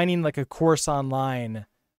 Or finding like a course online,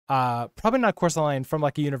 probably not a course online, from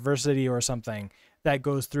like a university or something that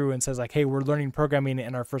goes through and says like, hey, we're learning programming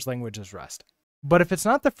and our first language is Rust. But if it's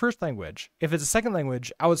not the first language, if it's a second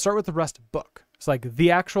language, I would start with the Rust book. It's like the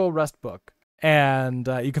actual Rust book. And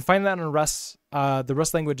you can find that on the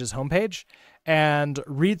Rust Languages homepage, and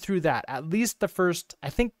read through that. At least the first,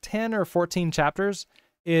 I think 10 or 14 chapters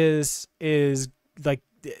is like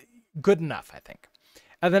good enough, I think.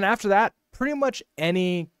 And then after that, pretty much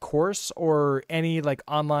any course or any like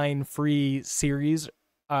online free series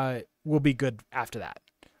will be good after that.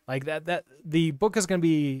 Like that the book is going to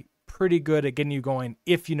be pretty good at getting you going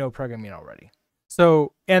if you know programming already.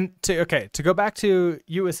 So, and to go back to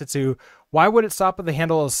you, Isitsu, why would it stop if the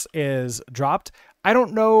handle is dropped? I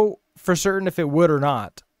don't know for certain if it would or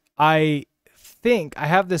not. I think I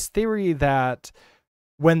have this theory that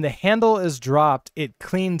when the handle is dropped, it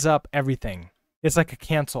cleans up everything. It's like a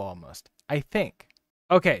cancel almost, I think.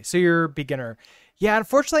 Okay, so you're a beginner. Yeah,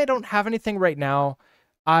 unfortunately, I don't have anything right now.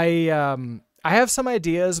 I have some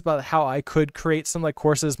ideas about how I could create some like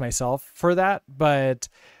courses myself for that, but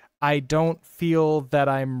I don't feel that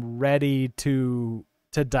I'm ready to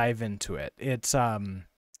dive into it. It's I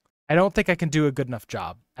don't think I can do a good enough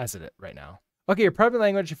job as it right now. Okay, your programming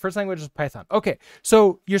language, your first language is Python. Okay,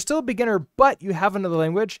 so you're still a beginner, but you have another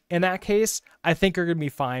language. In that case, I think you're gonna be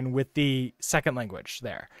fine with the second language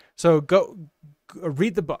there. So go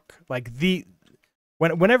read the book. Like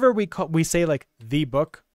whenever we say like the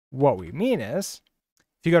book, what we mean is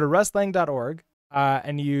if you go to rustlang.org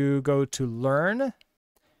and you go to learn,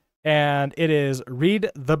 and it is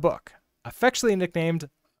read the book, affectionately nicknamed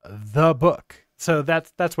the book. So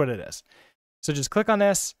that's what it is. So just click on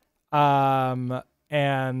this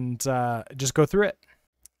and just go through it.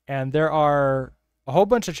 And there are a whole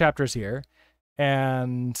bunch of chapters here.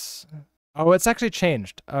 And oh, it's actually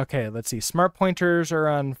changed. Okay, let's see. Smart pointers are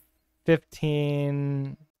on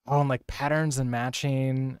 15. Oh, and like patterns and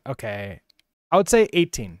matching. Okay, I would say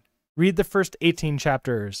 18. Read the first 18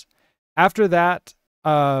 chapters. After that,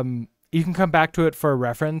 you can come back to it for a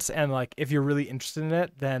reference, and like if you're really interested in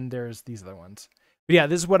it, then there's these other ones. But yeah,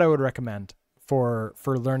 this is what I would recommend for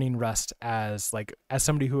learning Rust as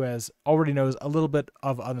somebody who already knows a little bit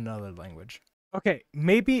of another language. Okay,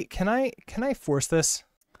 maybe can I force this?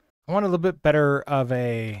 I want a little bit better of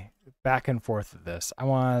a back and forth of this. I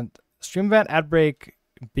want stream event ad break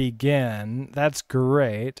begin. That's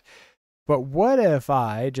great. But what if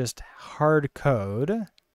I just hard code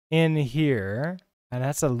in here? And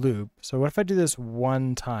that's a loop. So what if I do this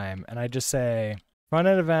one time and I just say front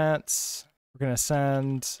end events, we're going to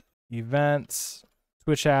send events,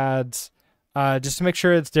 Twitch ads, just to make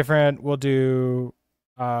sure it's different. We'll do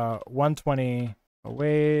 120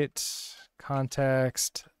 await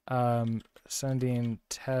context, sending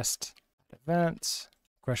test events,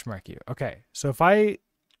 question mark U. Okay. So if I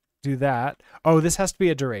do that, oh, this has to be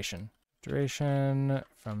a duration. Duration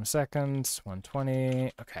from seconds,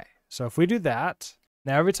 120. Okay, so if we do that,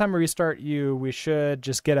 now every time we restart you, we should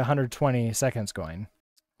just get 120 seconds going.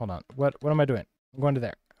 Hold on, what am I doing? I'm going to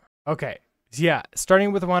there. Okay, yeah,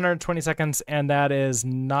 starting with 120 seconds, and that is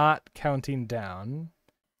not counting down.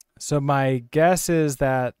 So my guess is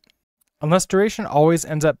that unless duration always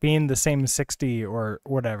ends up being the same 60 or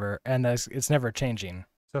whatever, and it's never changing.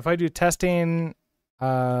 So if I do testing,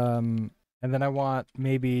 and then I want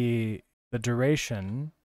maybe the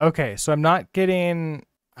duration. Okay, so I'm not getting,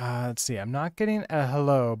 let's see, I'm not getting a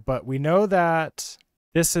hello, but we know that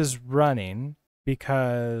this is running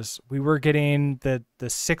because we were getting the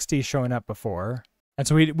 60 showing up before. And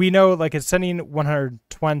so we know like it's sending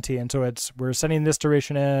 120, and so we're sending this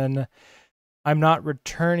duration in. I'm not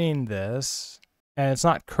returning this, and it's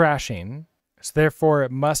not crashing. So therefore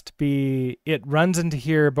it must be, it runs into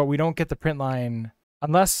here, but we don't get the print line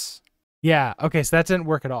unless, yeah, okay, so that didn't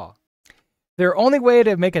work at all. Their only way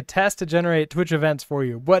to make a test to generate Twitch events for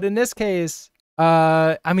you. But in this case,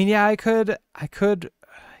 I mean, yeah, I could,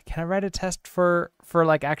 can I write a test for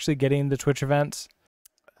like actually getting the Twitch events?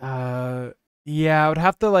 Yeah, I would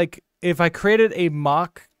have to like, if I created a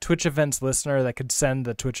mock Twitch events listener that could send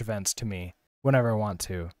the Twitch events to me whenever I want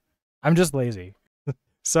to. I'm just lazy.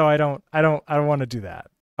 So I don't want to do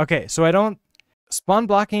that. Okay, so spawn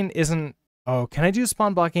blocking isn't, oh, can I do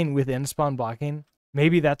spawn blocking within spawn blocking?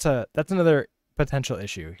 Maybe that's another potential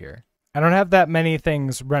issue here. I don't have that many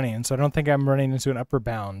things running, so I don't think I'm running into an upper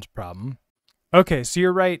bound problem. Okay, so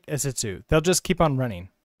you're right, Asitsu. They'll just keep on running,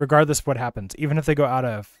 regardless of what happens, even if they go out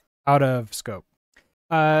of scope.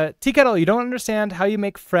 Tea Kettle, you don't understand how you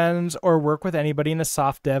make friends or work with anybody in a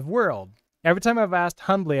soft dev world. Every time I've asked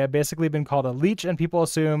humbly, I've basically been called a leech, and people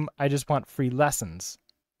assume I just want free lessons,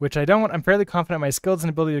 which I don't. I'm fairly confident in my skills and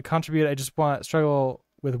ability to contribute. I just struggle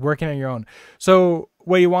with working on your own. So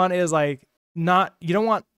what you want is like you don't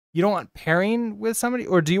want pairing with somebody,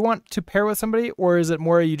 or do you want to pair with somebody, or is it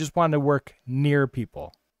more you just want to work near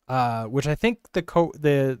people? Which I think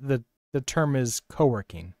the term is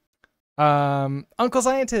co-working. Uncle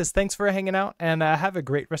Scientist, thanks for hanging out, and have a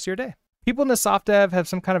great rest of your day. People in the soft dev have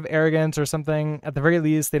some kind of arrogance or something. At the very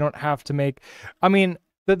least, they don't have to make, I mean,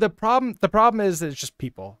 the problem is it's just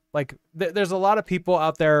people. Like there's a lot of people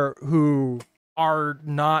out there who are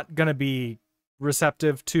not going to be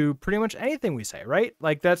receptive to pretty much anything we say, right?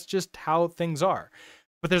 Like that's just how things are.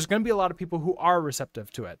 But there's going to be a lot of people who are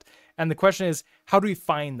receptive to it. And the question is, how do we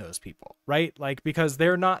find those people, right? Like, because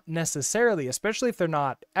they're not necessarily, especially if they're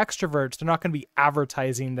not extroverts, they're not going to be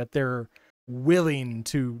advertising that they're willing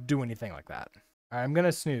to do anything like that. All right, I'm going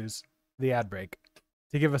to snooze the ad break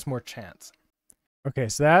to give us more chance. Okay,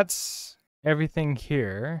 so that's everything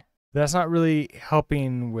here. That's not really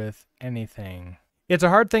helping with anything. It's a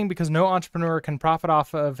hard thing because no entrepreneur can profit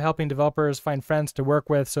off of helping developers find friends to work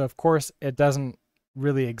with. So of course it doesn't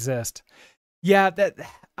really exist. Yeah,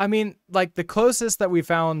 I mean, like the closest that we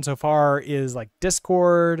found so far is like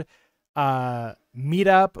Discord,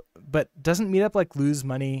 Meetup, but doesn't Meetup like lose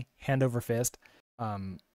money hand over fist?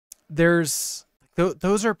 Those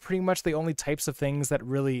are pretty much the only types of things that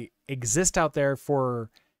really exist out there for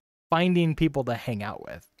finding people to hang out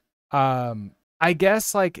with. I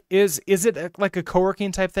guess like is it like a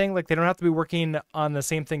co-working type thing? Like they don't have to be working on the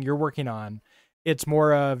same thing you're working on. It's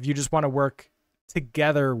more of you just want to work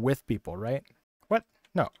together with people, right? What?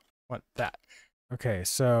 No. What? That. Okay,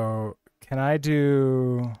 so can I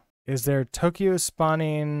do, is there Tokyo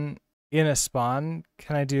spawning in a spawn?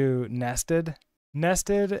 Can I do nested?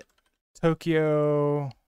 Nested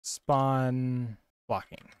Tokyo spawn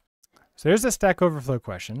blocking. So there's the Stack Overflow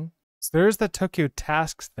question. So there's the Tokyo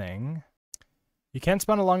tasks thing. You can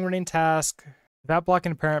spawn a long-running task without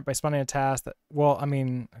blocking a parent by spawning a task that, well, I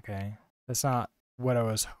mean, okay, that's not what I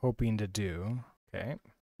was hoping to do. Okay.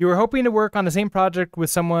 You were hoping to work on the same project with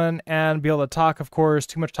someone and be able to talk, of course.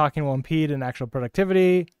 Too much talking will impede in actual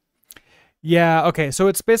productivity. Yeah, okay, so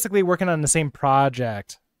it's basically working on the same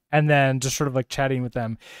project and then just sort of like chatting with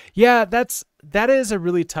them. Yeah, that is a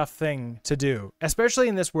really tough thing to do, especially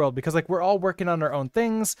in this world, because like we're all working on our own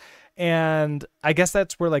things, and I guess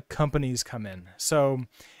that's where like companies come in. So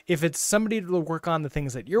if it's somebody to work on the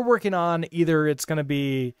things that you're working on, either it's going to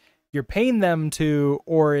be you're paying them to,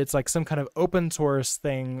 or it's like some kind of open source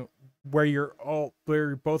thing where you're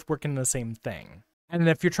both working on the same thing. And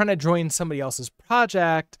if you're trying to join somebody else's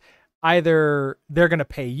project, either they're going to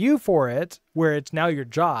pay you for it, where it's now your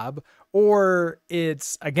job, or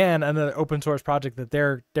it's again another open source project that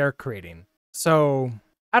they're creating. So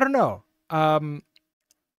I don't know.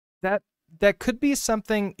 That could be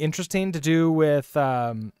something interesting to do with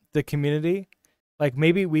the community. Like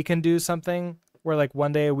maybe we can do something where like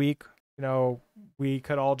one day a week you know, we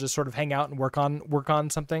could all just sort of hang out and work on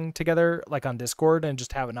something together, like on Discord, and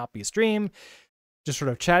just have it not be a stream, just sort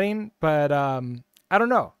of chatting. But I don't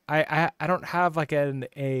know. I don't have like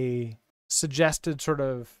a suggested sort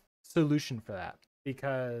of solution for that,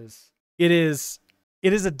 because it is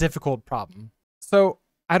a difficult problem. So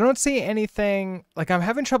I don't see anything, like I'm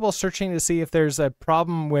having trouble searching to see if there's a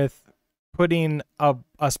problem with putting a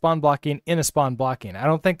spawn blocking in a spawn blocking. I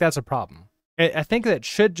don't think that's a problem. I think that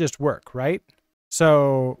should just work, right?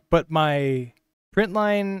 So, but my print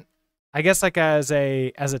line, I guess like as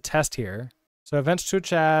a test here. So events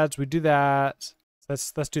Twitch ads, we do that.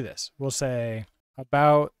 So let's do this. We'll say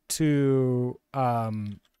about to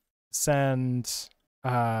send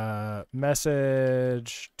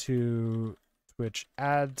message to Twitch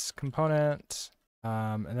ads component,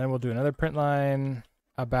 and then we'll do another print line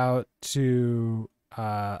about to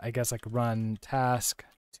I guess like run task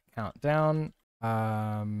to count down,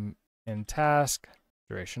 in task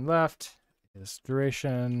duration left is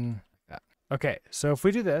duration like that. Okay, so if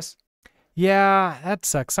we do this, yeah, that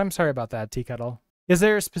sucks. I'm sorry about that, Tea Kettle. Is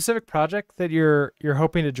there a specific project that you're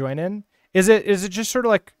hoping to join in? Is it just sort of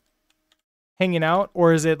like hanging out,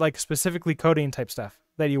 or is it like specifically coding type stuff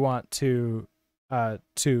that you want to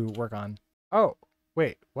work on? Oh,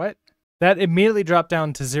 wait, what? That immediately dropped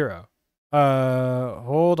down to 0.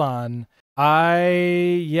 Hold on.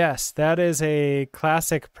 Yes, that is a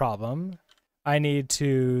classic problem. I need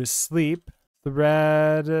to sleep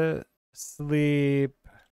thread sleep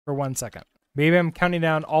for 1 second. Maybe I'm counting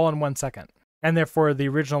down all in 1 second, and therefore the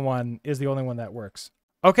original one is the only one that works.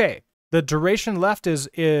 Okay, the duration left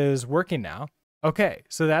is working now. Okay,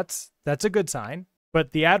 so that's a good sign,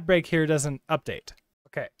 but the ad break here doesn't update.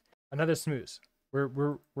 Okay, another snooze.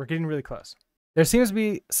 We're getting really close. There seems to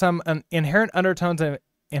be some inherent undertones of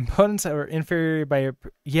impotence or inferiority by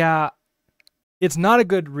yeah. It's not a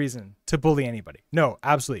good reason to bully anybody. No,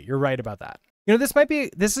 absolutely, you're right about that. You know,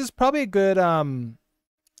 this is probably a good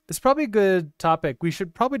it's probably a good topic. We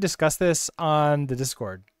should probably discuss this on the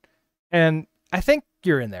Discord. And I think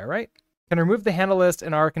you're in there, right? Can I remove the handle list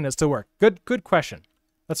and arc and it still work? Good question.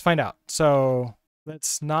 Let's find out. So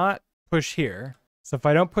let's not push here. So if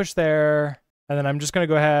I don't push there, and then I'm just going to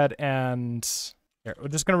go ahead and here, we're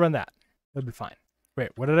just going to run that. It'll be fine.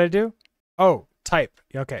 Wait, what did I do? Oh, type.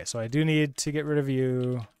 Okay, so I do need to get rid of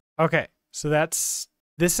you. Okay, so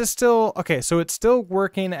this is still, okay, so it's still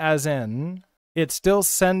working as in, it's still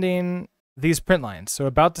sending these print lines. So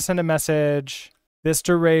about to send a message, this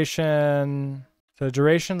duration, so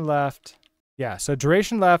duration left. Yeah, so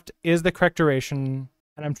duration left is the correct duration.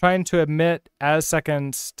 And I'm trying to emit as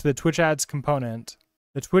seconds to the Twitch ads component.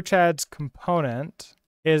 The Twitch ads component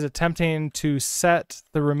is attempting to set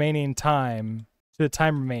the remaining time to the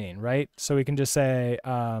time remaining, right? So we can just say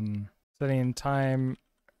setting time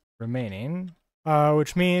remaining,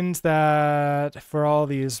 which means that for all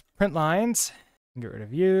these print lines, get rid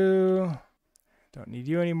of you. Don't need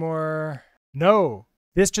you anymore. No,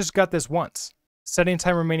 this just got this once. Setting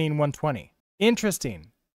time remaining 120.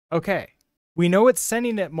 Interesting. Okay. We know it's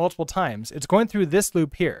sending it multiple times. It's going through this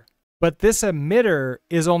loop here, but this emitter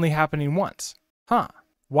is only happening once. Huh.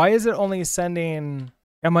 Why is it only sending?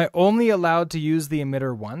 Am I only allowed to use the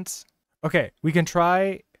emitter once? Okay, we can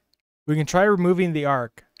try removing the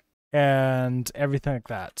arc and everything like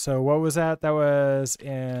that. So what was that? That was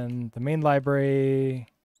in the main library.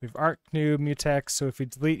 We have arc new mutex. So if we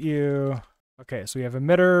delete you, okay, so we have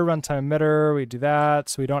emitter, runtime emitter. We do that.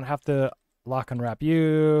 So we don't have to lock unwrap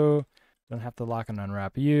you. Don't have to lock and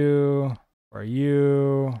unwrap you or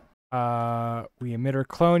you. We emitter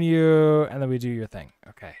clone you, and then we do your thing.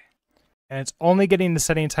 Okay. And it's only getting the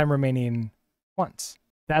setting time remaining once.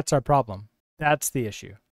 That's our problem. That's the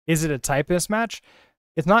issue. Is it a type mismatch?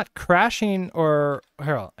 It's not crashing or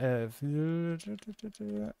here.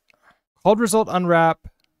 Called result unwrap.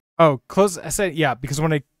 Oh, close. I said yeah, because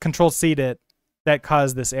when I control C'd it, that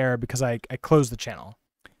caused this error because I closed the channel.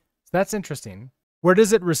 So that's interesting. Where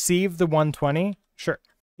does it receive the 120? Sure.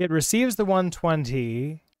 It receives the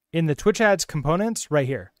 120 in the Twitch ads components right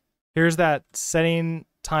here. Here's that setting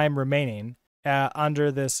time remaining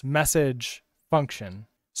under this message function.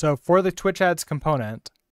 So for the Twitch ads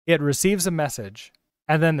component, it receives a message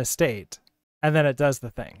and then the state, and then it does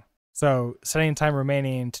the thing. So setting time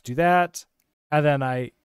remaining to do that, and then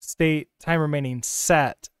I state time remaining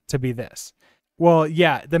set to be this. Well,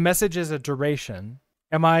 yeah, the message is a duration.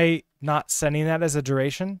 Am I not sending that as a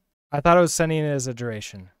duration? I thought I was sending it as a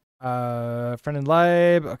duration. Friend and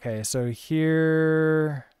lib. Okay, so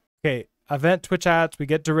here. Okay, event Twitch ads, we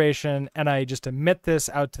get duration, and I just emit this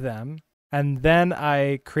out to them. And then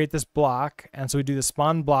I create this block, and so we do the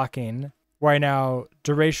spawn blocking. Right now,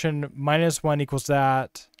 duration -1 equals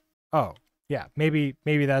that. Oh, yeah, maybe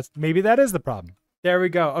that is the problem. There we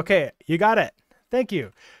go. Okay, you got it. Thank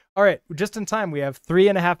you. All right, just in time. We have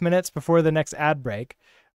 3.5 minutes before the next ad break.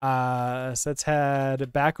 So let's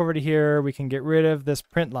head back over to here. We can get rid of this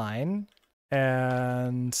print line.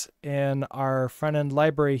 And in our front end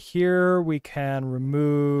library here, we can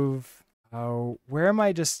remove, where am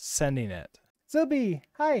I just sending it? Zilby,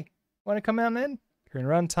 hi, want to come on in? Screen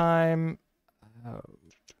runtime.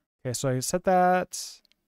 Okay, so I set that.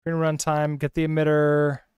 Screen runtime, get the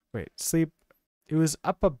emitter. Wait, sleep. It was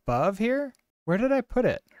up above here? Where did I put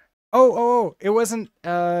it? Oh, it wasn't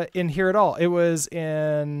in here at all. It was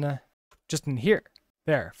just in here.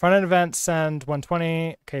 There, front end event, send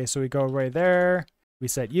 120. Okay, so we go right there. We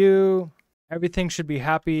set U. Everything should be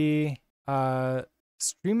happy.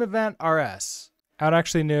 Stream event RS. Out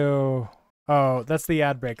actually new. Oh, that's the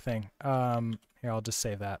ad break thing. Here, I'll just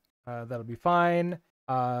save that. That'll be fine.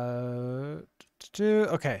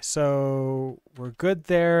 Okay, so we're good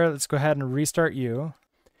there. Let's go ahead and restart U.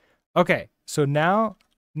 Okay, so now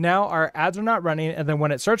our ads are not running, and then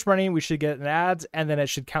when it starts running, we should get an ads, and then it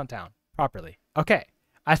should count down properly. Okay,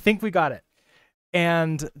 I think we got it.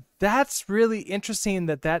 And that's really interesting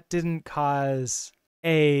that didn't cause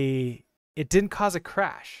a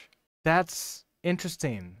crash. That's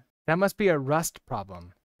interesting. That must be a Rust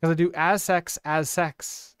problem. Because I do as sex.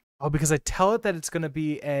 Oh, because I tell it that it's going to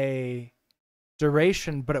be a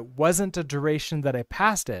duration, but it wasn't a duration that I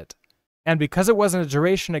passed it. And because it wasn't a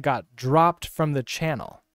duration, it got dropped from the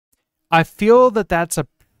channel. I feel that that's a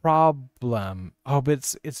problem. Oh,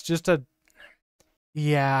 but it's just a...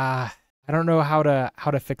 Yeah, I don't know how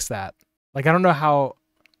to fix that. Like, I don't know how...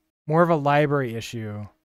 More of a library issue.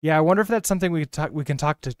 Yeah, I wonder if that's something we can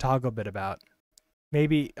talk to Togglebit about.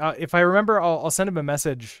 Maybe if I remember, I'll send him a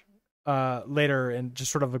message later and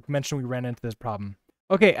just sort of mention we ran into this problem.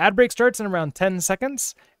 Okay, ad break starts in around 10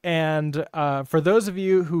 seconds. And for those of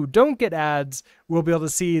you who don't get ads, we'll be able to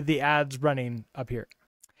see the ads running up here.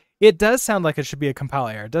 It does sound like it should be a compile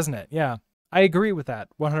error, doesn't it? Yeah, I agree with that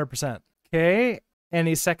 100%. Okay,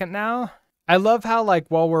 any second now. I love how, like,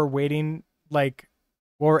 while we're waiting, like,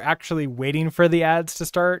 while we're actually waiting for the ads to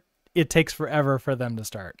start, it takes forever for them to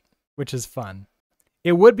start, which is fun.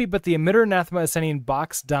 It would be, but the emitter anathema is sending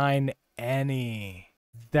boxdine any.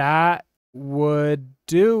 That would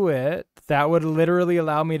do it. That would literally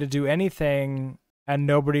allow me to do anything and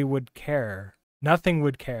nobody would care. Nothing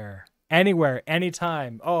would care. Anywhere,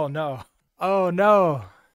 anytime. Oh no. Oh no.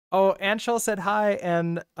 Oh, Anshul said hi,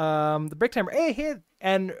 and the break timer. Hey,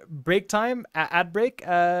 and break time, ad break,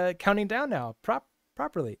 counting down now.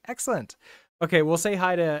 Properly. Excellent. Okay, we'll say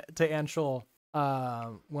hi to Anshul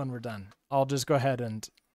when we're done. I'll just go ahead and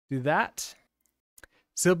do that.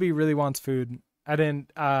 Silby really wants food. He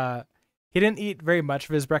didn't eat very much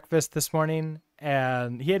of his breakfast this morning,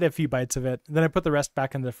 and he had a few bites of it. Then I put the rest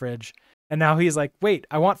back in the fridge, and now he's like, wait,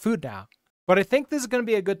 I want food now. But I think this is going to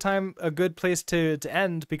be a good place to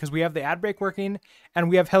end, because we have the ad break working and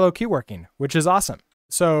we have Hello Q working, which is awesome.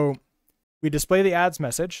 So we display the ads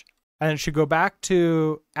message, and it should go back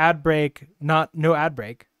to ad break, no ad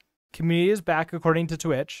break. Community is back according to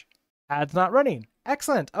Twitch. Ads not running.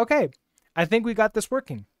 Excellent. Okay. I think we got this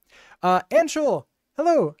working. Anshul,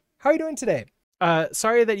 hello. How are you doing today?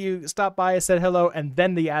 Sorry that you stopped by, said hello, and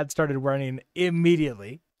then the ad started running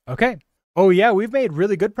immediately. Okay. Oh yeah, we've made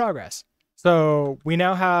really good progress. So we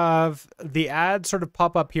now have the ads sort of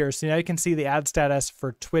pop up here. So now you can see the ad status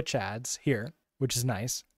for Twitch ads here, which is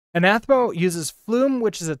nice. Anathema uses Flume,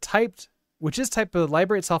 which is typed, but the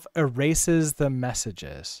library itself erases the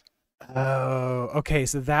messages. Oh, okay.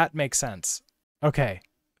 So that makes sense. Okay.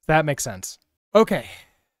 That makes sense. Okay.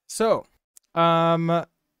 So,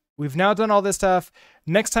 we've now done all this stuff.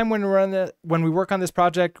 Next time when we work on this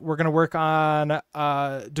project, we're going to work on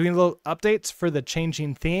doing little updates for the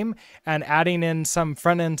changing theme and adding in some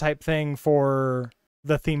front end type thing for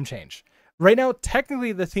the theme change. Right now,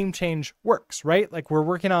 technically the theme change works, right? Like we're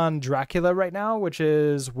working on Dracula right now, which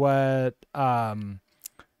is what Uncle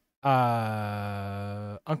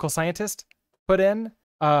Scientist put in.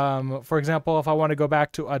 For example, if I want to go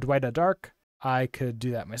back to Adwaita Dark, I could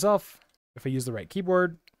do that myself if I use the right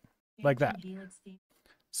keyboard, like that.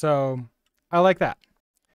 So I like that.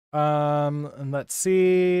 And let's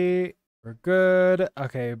see, we're good.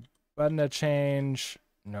 Okay, button to change.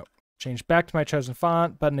 Nope. Change back to my chosen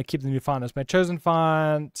font. Button to keep the new font as my chosen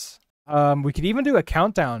font. We could even do a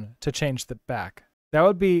countdown to change the back. That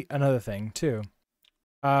would be another thing too.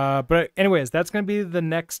 But anyways, that's going to be the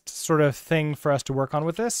next sort of thing for us to work on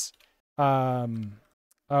with this.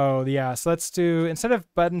 Oh yeah, so let's do, instead of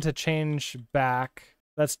button to change back,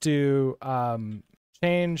 let's do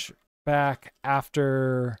change back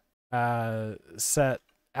after set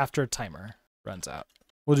after timer runs out.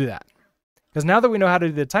 We'll do that. Because now that we know how to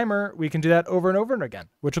do the timer, we can do that over and over again,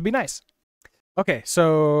 which will be nice. Okay,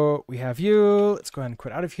 so we have you. Let's go ahead and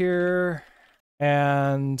quit out of here.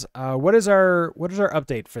 And what is our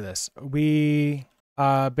update for this? We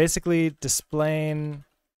basically displaying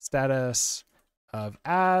status of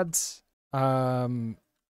ads on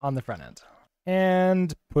the front end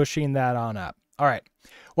and pushing that on up. All right.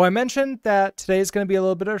 Well, I mentioned that today is going to be a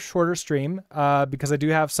little bit of a shorter stream because I do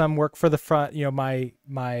have some work for the front. You know, my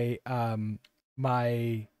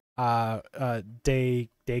day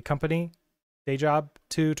job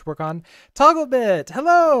to work on. Togglebit,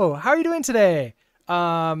 hello. How are you doing today? Take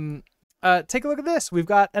a look at this. We've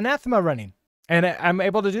got Anathema running, and I'm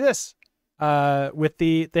able to do this with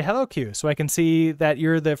the hello queue, so I can see that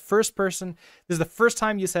you're the first person. This is the first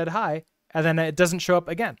time you said hi, and then it doesn't show up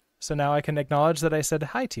again. So now I can acknowledge that I said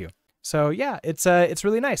hi to you. So yeah, it's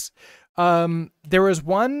really nice. There was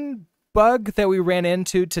one bug that we ran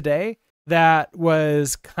into today that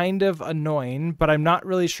was kind of annoying, but I'm not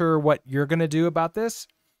really sure what you're gonna do about this.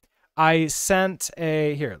 I sent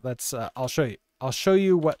a here. Let's. I'll show you. I'll show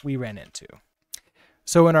you what we ran into.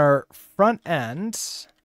 So in our front end,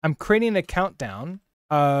 I'm creating a countdown.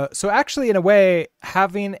 So actually, in a way,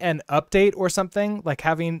 having an update or something, like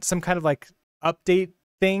having some kind of like update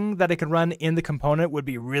thing that I can run in the component would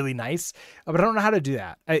be really nice, but I don't know how to do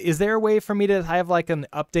that. Is there a way for me to have like an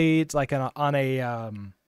update, like on a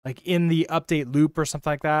like in the update loop or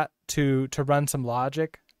something like that to run some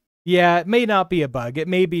logic? Yeah, it may not be a bug. It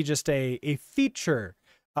may be just a feature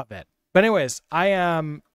of it. But anyways, I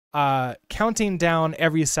am counting down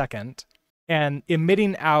every second and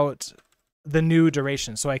emitting out the new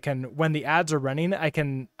duration. So I can, when the ads are running, I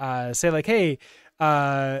can say like, hey,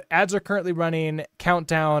 ads are currently running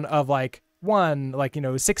countdown of like 1, like,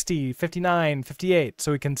 60, 59, 58.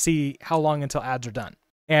 So we can see how long until ads are done.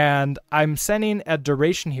 And I'm sending a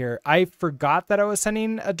duration here. I forgot that I was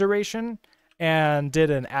sending a duration and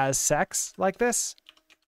did an as sex like this.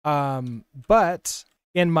 But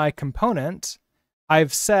in my component,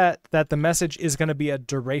 I've set that the message is going to be a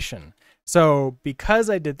duration. So because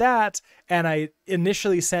I did that, and I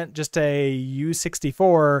initially sent just a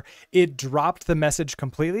U64, it dropped the message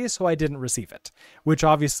completely, so I didn't receive it, which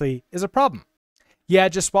obviously is a problem. Yeah,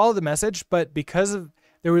 just swallow the message, but because of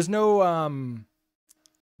there was no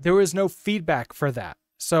feedback for that,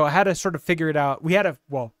 so I had to sort of figure it out. We had to,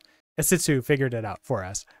 well, Asitsu figured it out for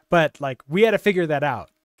us, but like we had to figure that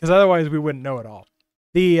out because otherwise we wouldn't know it all.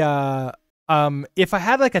 The if I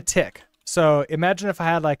had like a tick, so imagine if I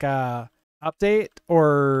had like a update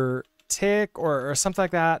or tick or something like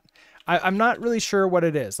that. I'm not really sure what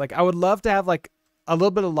it is. Like I would love to have like a little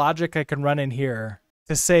bit of logic I can run in here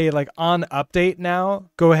to say like on update now,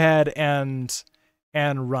 go ahead and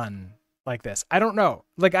run like this. I don't know.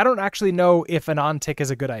 Like I don't actually know if an on tick is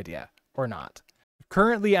a good idea or not.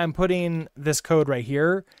 Currently I'm putting this code right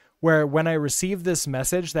here where when I receive this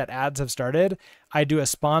message that ads have started, I do a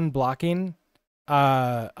spawn blocking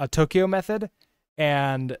a Tokyo method,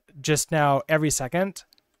 and just now every second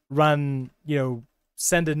run,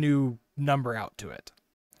 send a new number out to it.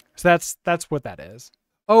 So that's what that is.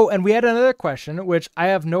 Oh, and we had another question, which I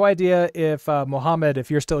have no idea if Mohammed,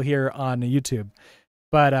 if you're still here on YouTube,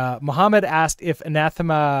 but Mohammed asked if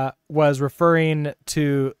Anathema was referring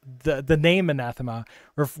to the name Anathema,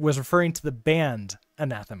 or was referring to the band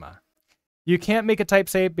Anathema. You can't make a type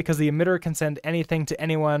save because the emitter can send anything to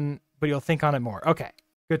anyone, but you'll think on it more. Okay,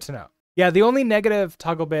 good to know. Yeah, the only negative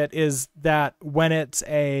Togglebit is that when it's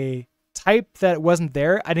a type that wasn't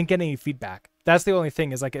there, I didn't get any feedback. That's the only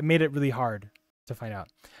thing, is like it made it really hard to find out.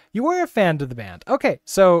 You were a fan of the band. Okay,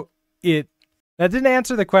 so that didn't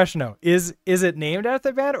answer the question though. Is it named after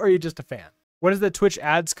the band or are you just a fan? What is the Twitch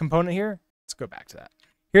ads component here? Let's go back to that.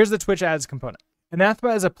 Here's the Twitch ads component.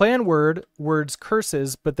 Anathema is a play on words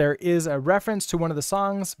curses, but there is a reference to one of the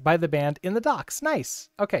songs by the band in the docs. Nice.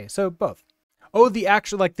 Okay, so both. Oh, the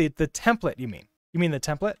actual, like the template you mean. You mean the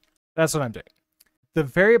template? That's what I'm doing. The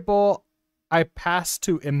variable I pass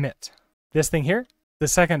to emit. This thing here, the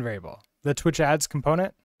second variable, the Twitch ads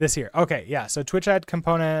component, this here. Okay, yeah, so Twitch ad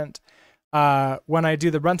component, when I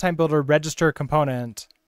do the runtime builder register component,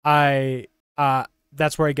 that's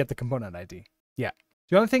where I get the component ID. Yeah.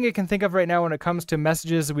 The only thing I can think of right now when it comes to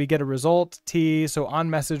messages, we get a result T, so on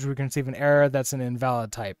message we can receive an error that's an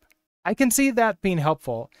invalid type. I can see that being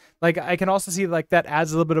helpful. Like I can also see like that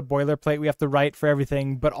adds a little bit of boilerplate we have to write for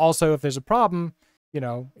everything, but also if there's a problem,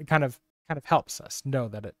 it kind of helps us know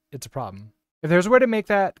that it's a problem. If there's a way to make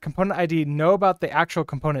that component ID know about the actual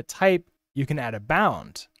component type you can add a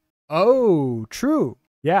bound. Oh, true.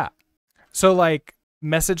 Yeah. So like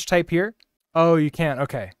message type here. Oh, you can't.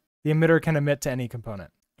 Okay. The emitter can emit to any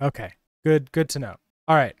component. Okay. Good to know.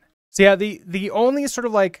 All right. So yeah, the only sort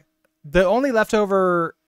of like the only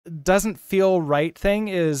leftover doesn't feel right thing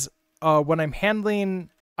is when I'm handling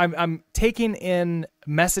I'm taking in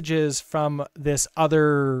messages from this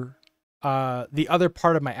other the other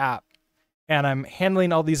part of my app, and I'm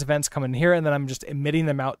handling all these events coming here, and then I'm just emitting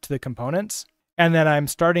them out to the components. And then I'm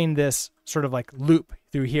starting this sort of like loop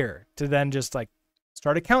through here to then just like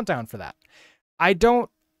start a countdown for that. I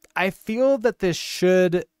feel that this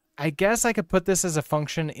should, I guess I could put this as a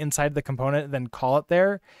function inside the component and then call it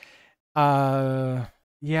there. Yeah,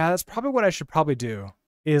 that's probably what I should probably do,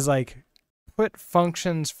 is like put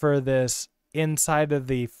functions for this inside of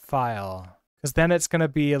the file, because then it's going to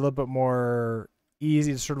be a little bit more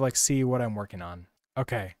easy to sort of like see what I'm working on.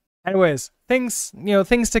 Okay. Anyways, things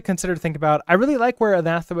to consider, to think about. I really like where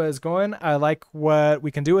Anathema is going. I like what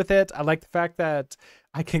we can do with it. I like the fact that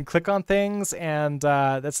I can click on things, and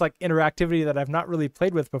that's like interactivity that I've not really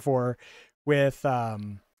played with before with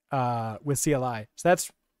CLI. So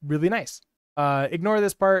that's really nice. Ignore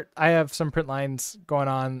this part. I have some print lines going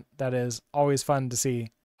on that is always fun to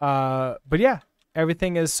see. But yeah,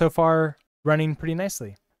 everything is so far running pretty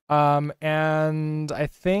nicely. And I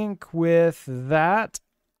think with that,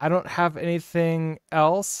 I don't have anything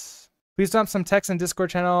else. Please dump some text in Discord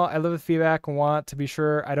channel. I love the feedback and want to be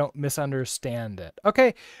sure I don't misunderstand it.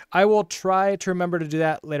 Okay, I will try to remember to do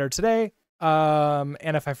that later today. And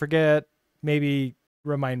if I forget, maybe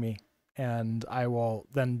remind me, and I will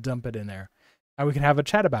then dump it in there, and we can have a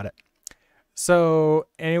chat about it. So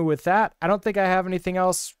anyway, with that, I don't think I have anything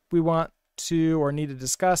else we want to or need to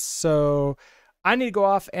discuss. So I need to go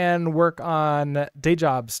off and work on day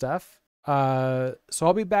job stuff. So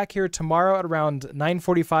I'll be back here tomorrow at around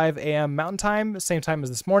 9:45 a.m. Mountain Time, same time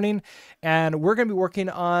as this morning, and we're going to be working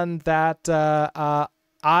on that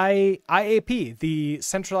IAP, the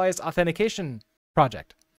Centralized Authentication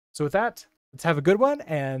Project. So with that, let's have a good one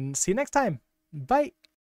and see you next time. Bye.